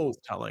Don Cheadle was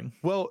telling.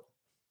 Well,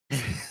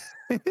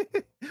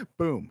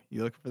 Boom.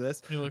 You looking for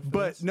this? You look for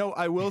But this? no,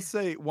 I will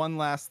say one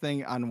last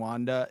thing on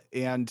Wanda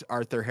and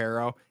Arthur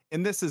Harrow.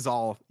 And this is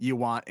all you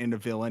want in a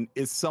villain,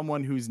 is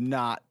someone who's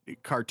not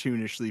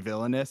cartoonishly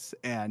villainous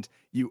and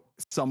you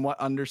somewhat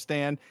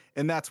understand.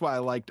 And that's why I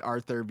liked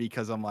Arthur,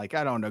 because I'm like,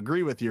 I don't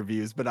agree with your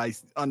views, but I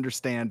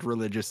understand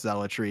religious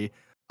zealotry.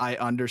 I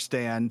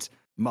understand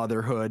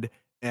motherhood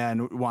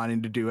and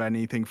wanting to do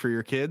anything for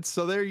your kids.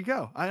 So there you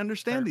go. I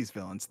understand Fair. these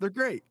villains. They're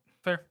great.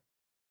 Fair.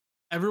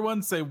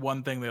 Everyone say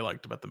one thing they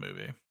liked about the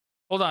movie.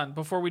 Hold on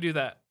before we do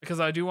that, because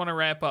I do want to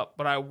wrap up,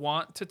 but I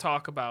want to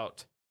talk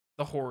about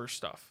the horror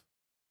stuff.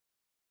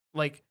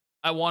 Like,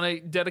 I want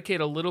to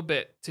dedicate a little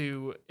bit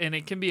to, and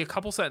it can be a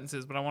couple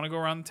sentences, but I want to go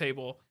around the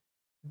table.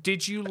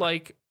 Did you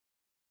like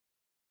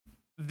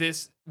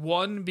this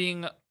one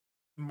being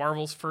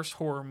Marvel's first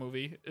horror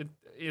movie?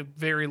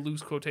 Very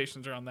loose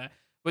quotations around that.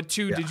 But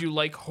two, Yeah. did you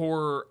like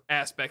horror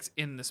aspects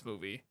in this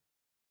movie?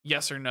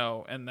 Yes or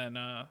no, and then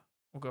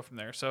we'll go from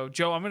there. So,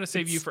 Joe, I'm gonna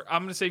save you for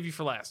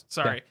last.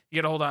 Sorry,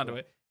 you gotta hold on to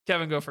it.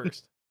 Kevin, go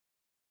first.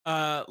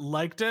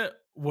 Liked it,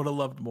 would have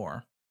loved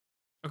more.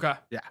 Okay.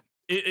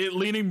 It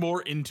leaning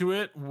more into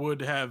it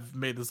would have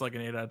made this like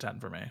an 8 out of 10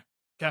 for me.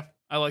 Okay.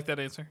 I like that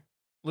answer.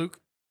 Luke?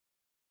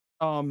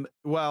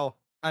 Well,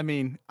 I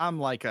mean, I'm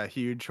like a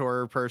huge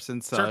horror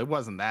person, so Sure. it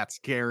wasn't that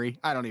scary.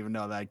 I don't even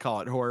know that I'd call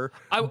it horror.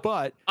 I-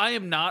 But I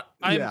am not.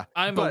 Yeah,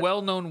 I'm a but-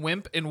 well-known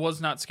wimp and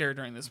was not scared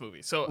during this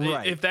movie. So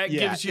Right, if that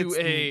yeah, gives you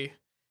it's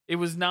it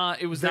was not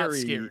very-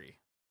 scary.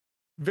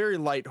 very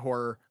light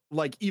horror.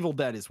 Like Evil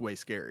Dead is way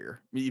scarier,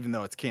 even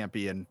though it's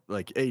campy and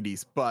like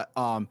 80s. But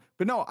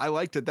no, I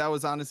liked it. That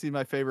was honestly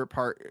my favorite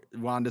part.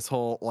 Wanda's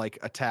whole like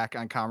attack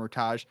on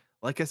Kamar-Taj.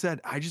 Like I said,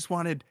 I just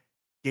wanted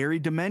scary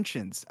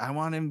dimensions. I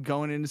want him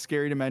going into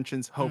scary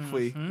dimensions.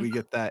 Hopefully, Mhm. we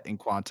get that in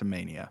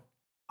Quantumania.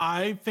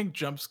 I think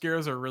jump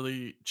scares are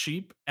really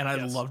cheap, and I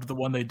Yes. loved the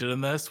one they did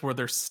in this where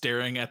they're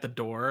staring at the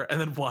door and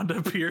then Wanda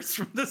appears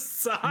from the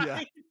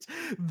side.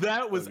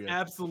 That was good.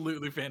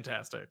 absolutely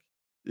fantastic.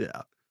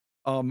 Yeah.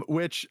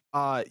 Which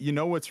you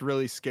know what's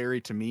really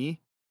scary to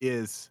me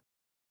is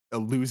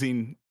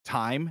losing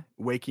time,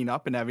 waking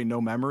up and having no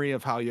memory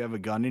of how you have a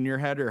gun in your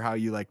head or how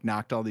you like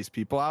knocked all these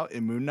people out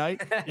in Moon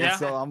Knight. Yeah. And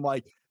so I'm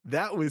like,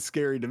 that was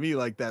scary to me,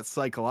 like that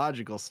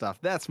psychological stuff.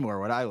 That's more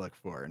what I look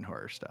for in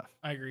horror stuff.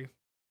 I agree.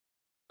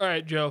 All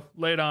right, Joe,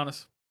 lay it on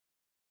us.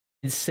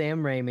 It's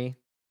Sam Raimi.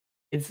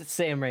 It's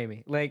Sam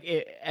Raimi. Like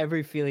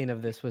every feeling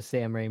of this was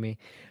Sam Raimi.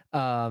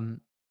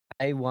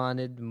 I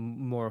wanted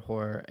more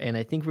horror, and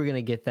I think we're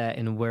gonna get that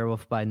in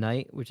Werewolf by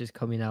Night, which is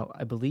coming out,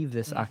 I believe,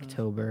 this Mhm.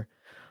 October.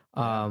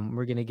 Yeah.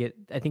 We're gonna get.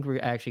 I think we're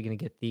actually gonna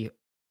get the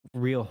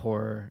real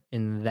horror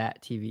in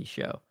that TV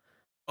show,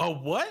 Oh,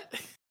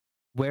 what?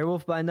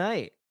 Werewolf by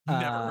Night.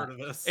 Never heard of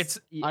this. It's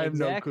I have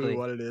no Exactly. clue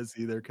what it is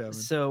either, Kevin.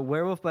 So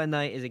Werewolf by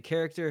Night is a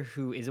character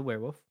who is a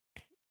werewolf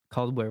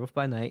called Werewolf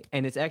by Night,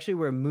 and it's actually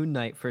where Moon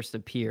Knight first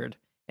appeared,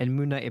 and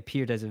Moon Knight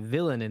appeared as a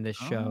villain in this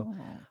show.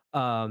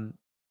 Oh, And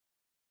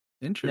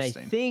I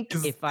interesting. think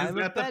Is- if I'm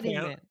a that the betting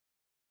pan- man,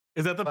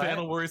 Is that the What?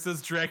 panel where he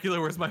says, Dracula,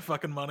 where's my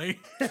fucking money?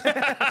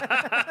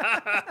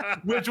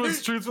 Which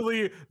was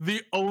truthfully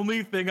the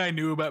only thing I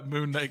knew about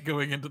Moon Knight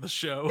going into the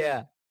show.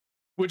 yeah.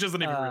 Which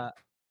isn't even real.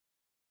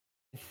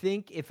 I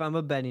think if I'm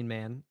a betting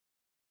man,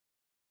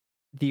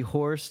 the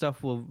horror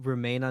stuff will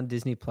remain on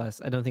Disney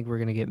Plus. I don't think we're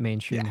gonna get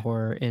mainstream Yeah.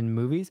 horror in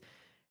movies.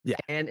 Yeah.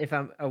 And if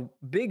I'm a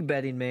big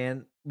betting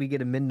man, we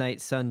get a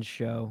Midnight Sun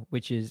show,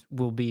 which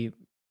will be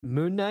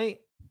Moon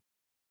Knight,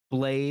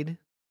 Blade,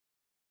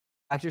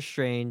 Doctor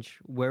Strange,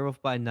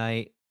 Werewolf by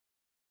Night,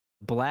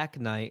 Black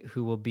Knight,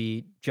 who will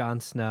be Jon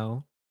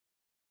Snow.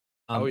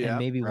 Oh, yeah, and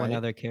maybe one right.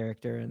 other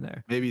character in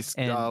there. Maybe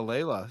And-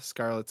 Layla,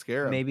 Scarlet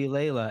Scarab. Maybe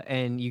Layla,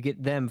 and you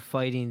get them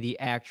fighting the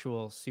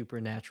actual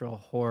supernatural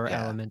horror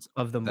Yeah, elements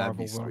of the that'd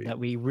Marvel be world sweet. that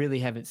we really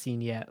haven't seen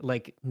yet,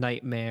 like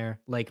Nightmare,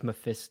 like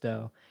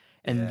Mephisto,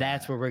 and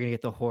that's Yeah. where we're gonna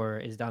get the horror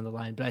is down the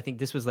line. But I think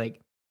this was like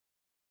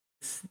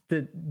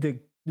the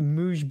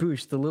mouche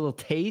bouche, the little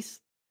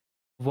taste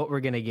of what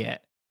we're gonna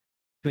get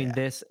between Yeah.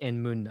 this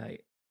and Moon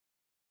Knight.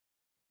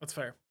 That's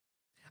fair.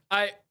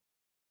 I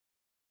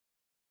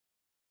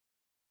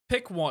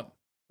pick one,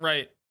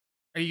 right?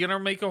 Are you gonna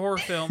make a horror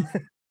film,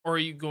 or are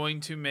you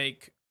going to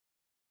make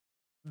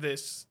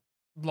this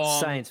long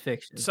Science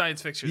fiction.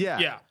 science fiction? Yeah.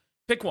 Yeah.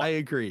 Pick one. I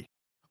agree.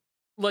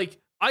 Like,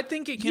 I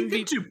think it can You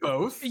be. can do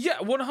both. Yeah,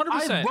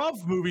 100%. I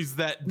love movies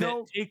that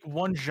No. take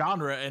one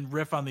genre and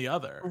riff on the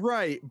other.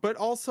 Right, but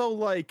also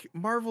like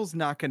Marvel's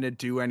not going to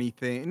do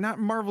anything.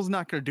 Marvel's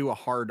not going to do a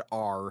hard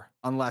R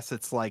unless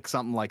it's like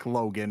something like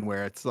Logan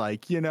where it's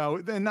like, you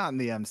know, they're not in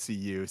the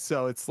MCU.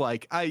 So it's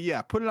like,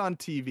 put it on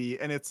TV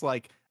and it's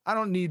like I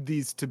don't need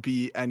these to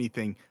be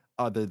anything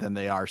other than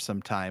they are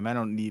sometime. I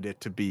don't need it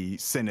to be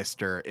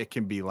sinister. It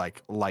can be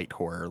like light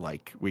horror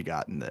like we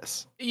got in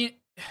this.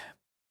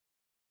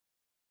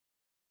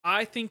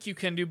 I think you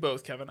can do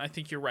both, Kevin. I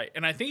think you're right.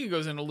 And I think it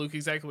goes into Luke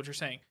exactly what you're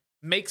saying.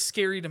 Make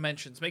scary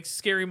dimensions, make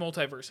scary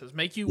multiverses,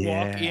 make you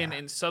walk in Yeah.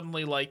 and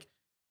suddenly like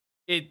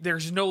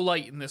there's no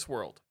light in this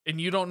world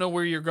and you don't know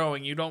where you're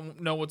going. You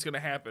don't know what's going to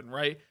happen,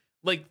 right?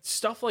 like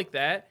stuff like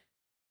that.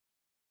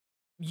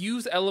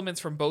 Use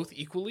elements from both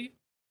equally.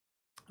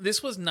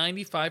 This was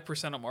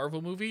 95% a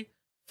Marvel movie,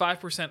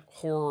 5%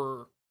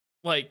 horror,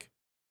 like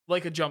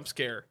a jump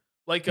scare,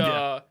 like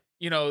her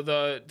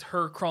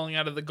crawling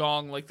out of the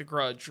gong, like The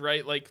Grudge,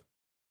 right? Like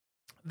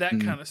that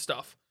kind of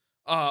stuff.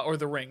 Or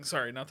The Ring,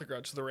 sorry, not The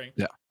Grudge, The Ring.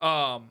 Yeah.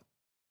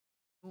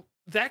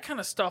 That kind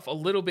of stuff a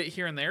little bit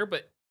here and there,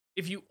 but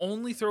if you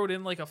only throw it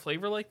in like a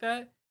flavor like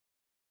that,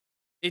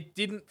 it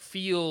didn't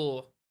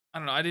feel, I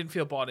don't know, I didn't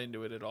feel bought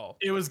into it at all.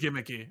 It was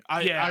gimmicky.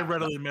 I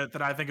readily admit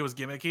that I think it was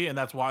gimmicky, and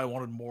that's why I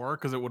wanted more,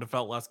 because it would have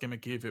felt less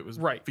gimmicky if it was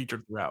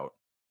featured throughout.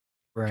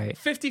 Right.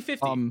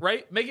 50-50,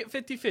 right? Make it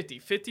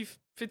 50-50.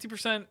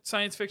 50%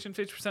 science fiction,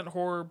 50%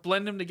 horror.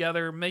 Blend them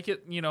together. Make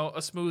it, a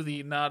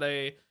smoothie, not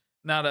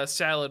a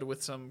salad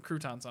with some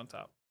croutons on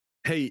top.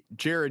 Hey,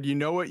 Jared, you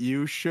know what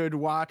you should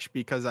watch,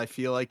 because I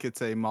feel like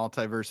it's a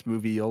multiverse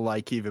movie you'll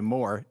like even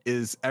more,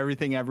 is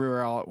Everything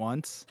Everywhere All at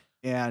Once.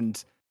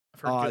 And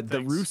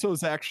the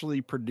Russos actually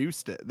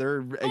produced it.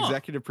 They're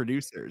executive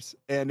producers.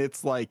 And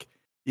it's like,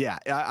 yeah,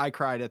 I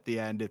cried at the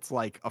end. It's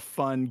like a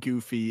fun,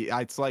 goofy,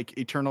 it's like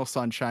Eternal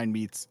Sunshine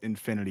meets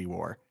Infinity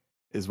War,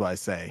 is what I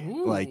say.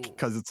 Ooh. Like,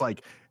 because it's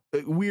like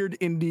weird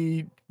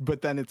indie,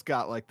 but then it's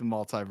got like the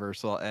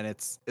multiversal, and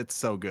it's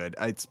so good.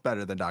 It's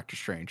better than Doctor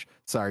Strange.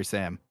 Sorry,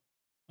 Sam.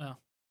 Oh.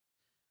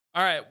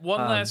 All right,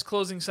 one last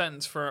closing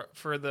sentence for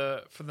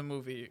the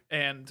movie,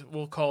 and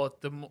we'll call it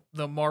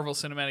the Marvel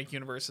Cinematic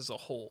Universe as a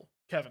whole.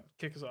 Kevin,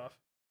 kick us off.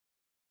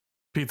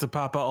 Pizza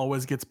Papa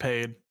always gets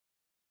paid.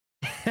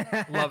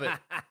 Love it.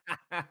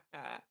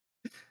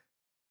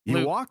 You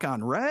Luke. walk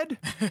on red?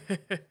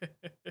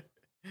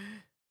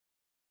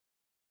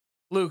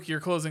 Luke, your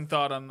closing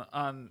thought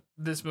on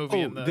this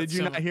movie. Oh, did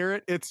you not hear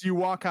it? It's You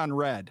Walk on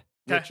Red,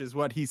 which is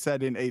what he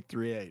said in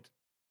 838.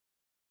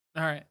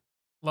 All right.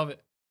 Love it.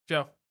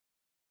 Joe.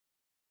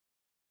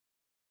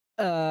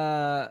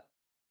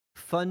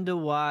 Fun to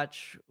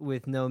watch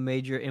with no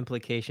major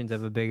implications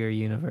of a bigger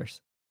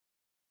universe.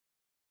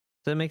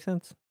 Does that make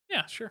sense?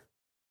 Yeah, sure.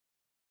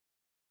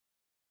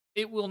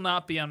 It will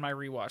not be on my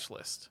rewatch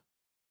list.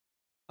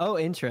 Oh,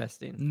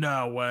 interesting.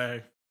 No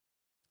way.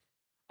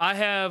 I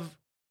have,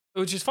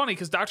 which is funny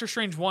because Doctor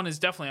Strange 1 is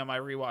definitely on my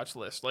rewatch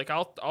list. Like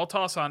I'll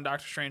toss on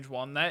Doctor Strange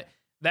 1.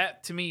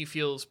 That to me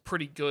feels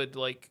pretty good,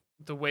 like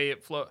the way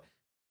it flow.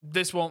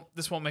 This won't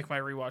make my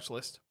rewatch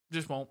list.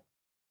 Just won't.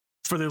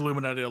 For the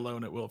Illuminati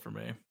alone, it will for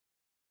me.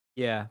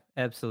 Yeah,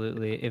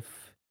 absolutely. If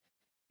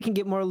we can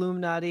get more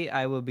Illuminati,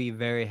 I will be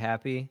very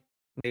happy.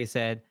 Like I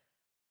said,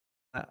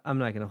 I'm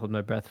not going to hold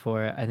my breath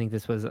for it. I think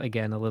this was,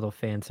 again, a little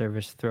fan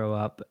service throw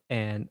up.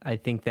 And I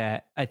think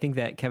that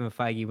Kevin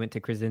Feige went to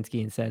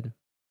Krasinski and said,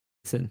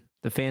 listen,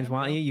 the fans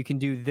want you. You can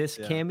do this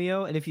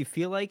cameo. And if you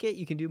feel like it,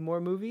 you can do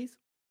more movies.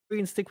 We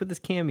can stick with this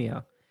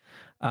cameo.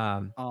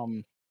 I'll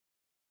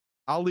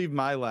leave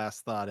my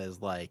last thought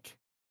as like,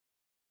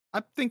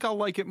 I think I'll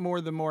like it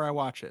more the more I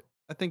watch it.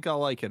 I think I'll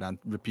like it on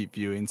repeat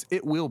viewings.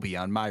 It will be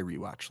on my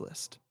rewatch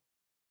list.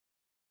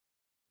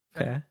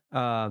 Okay.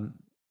 And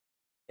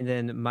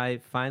then my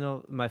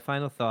final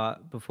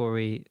thought before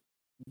we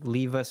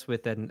leave us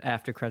with an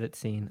after credit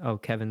scene. Oh,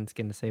 Kevin's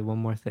gonna say one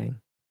more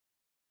thing.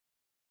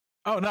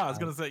 Oh no, I was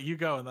gonna say you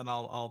go, and then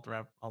I'll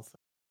wrap. I'll say.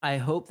 I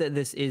hope that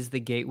this is the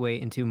gateway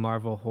into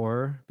Marvel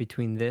horror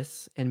between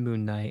this and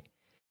Moon Knight.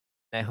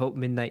 I hope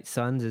Midnight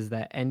Suns is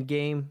that end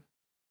game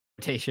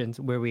rotations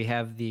where we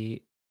have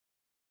these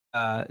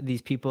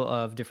people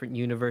of different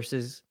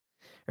universes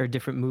or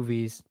different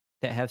movies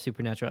that have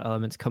supernatural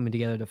elements coming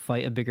together to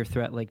fight a bigger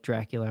threat like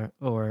Dracula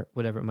or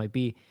whatever it might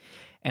be.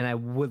 And I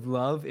would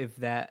love if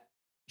that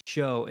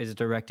show is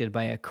directed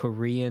by a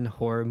Korean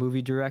horror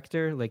movie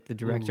director, like the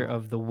director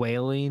of The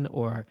Wailing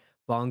or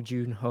Bong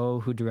Joon-ho,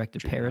 who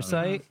directed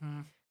Parasite.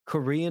 Mm-hmm.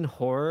 Korean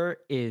horror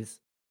is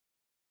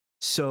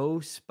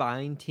so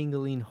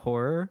spine-tingling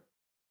horror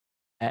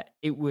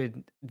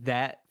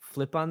that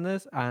flip on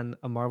this on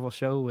a Marvel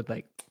show would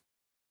like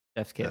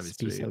chef's kiss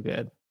be so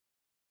good.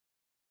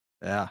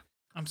 Yeah.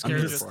 I'm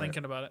scared just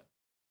thinking about it.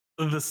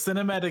 The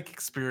cinematic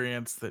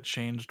experience that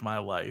changed my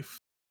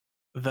life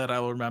that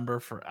I'll remember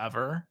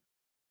forever.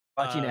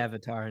 Watching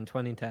Avatar in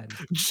 2010.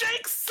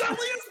 Jake Sully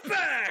is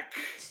back!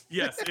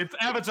 Yes, it's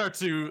Avatar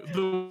 2,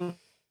 The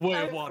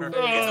Way of Water.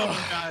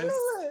 Guys.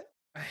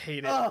 I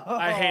hate it.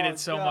 I hate it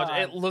so much.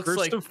 It looks First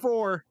like of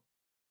 4.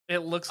 It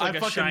looks like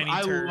a shiny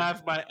turd. I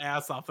laughed my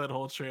ass off that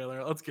whole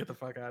trailer. Let's get the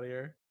fuck out of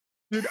here.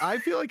 Dude, I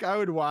feel like I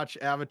would watch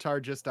Avatar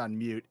just on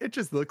mute. It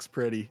just looks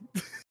pretty.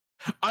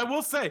 I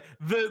will say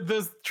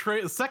the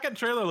second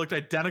trailer looked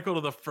identical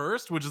to the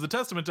first, which is a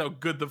testament to how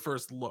good the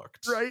first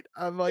looked. Right?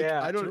 I'm like,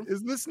 Yeah, I don't.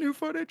 Is this new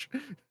footage?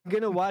 I'm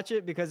gonna watch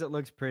it because it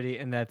looks pretty,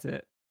 and that's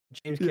it.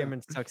 James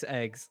Cameron sucks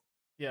eggs.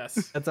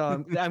 Yes. That's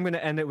all. I'm gonna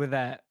end it with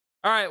that.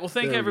 All right. Well,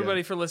 thank There we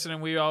everybody for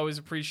listening. We always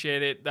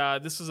appreciate it.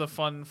 This was a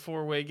fun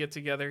 4-way get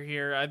together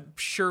here. I'm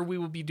sure we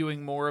will be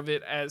doing more of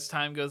it as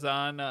time goes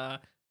on.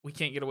 we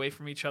can't get away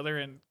from each other,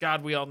 and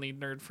God, we all need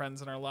nerd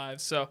friends in our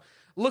lives. So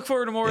look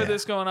forward to more of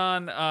this going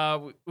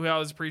on. We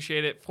always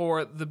appreciate it.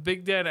 For the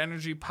Big Dad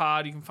Energy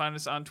Pod, you can find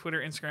us on Twitter,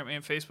 Instagram,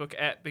 and Facebook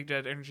at Big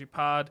Dad Energy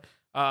Pod.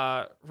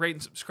 Rate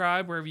and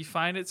subscribe wherever you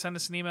find it. Send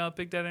us an email at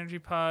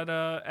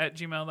bigdadenergypod at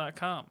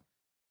gmail.com.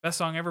 Best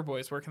song ever,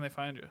 boys. Where can they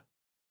find you?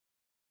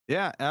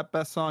 Yeah, at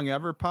Best Song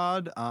Ever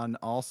Pod on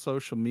all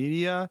social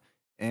media.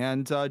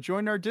 And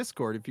join our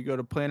Discord. If you go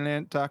to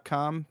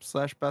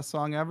planetant.com/best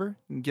song ever,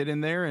 and get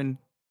in there and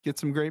get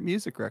some great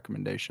music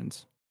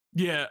recommendations.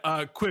 Yeah,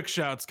 quick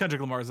shouts.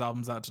 Kendrick Lamar's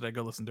album's out today.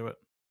 Go listen to it.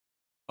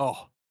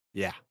 Oh,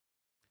 yeah.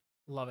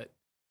 Love it.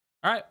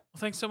 All right. Well,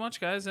 thanks so much,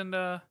 guys. And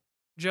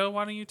Joe,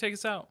 why don't you take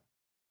us out?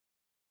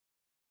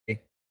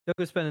 Don't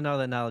go spending all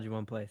that knowledge in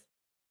one place.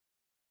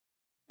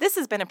 This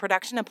has been a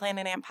production of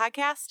Planet Ant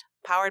Podcast,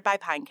 powered by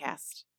Pinecast.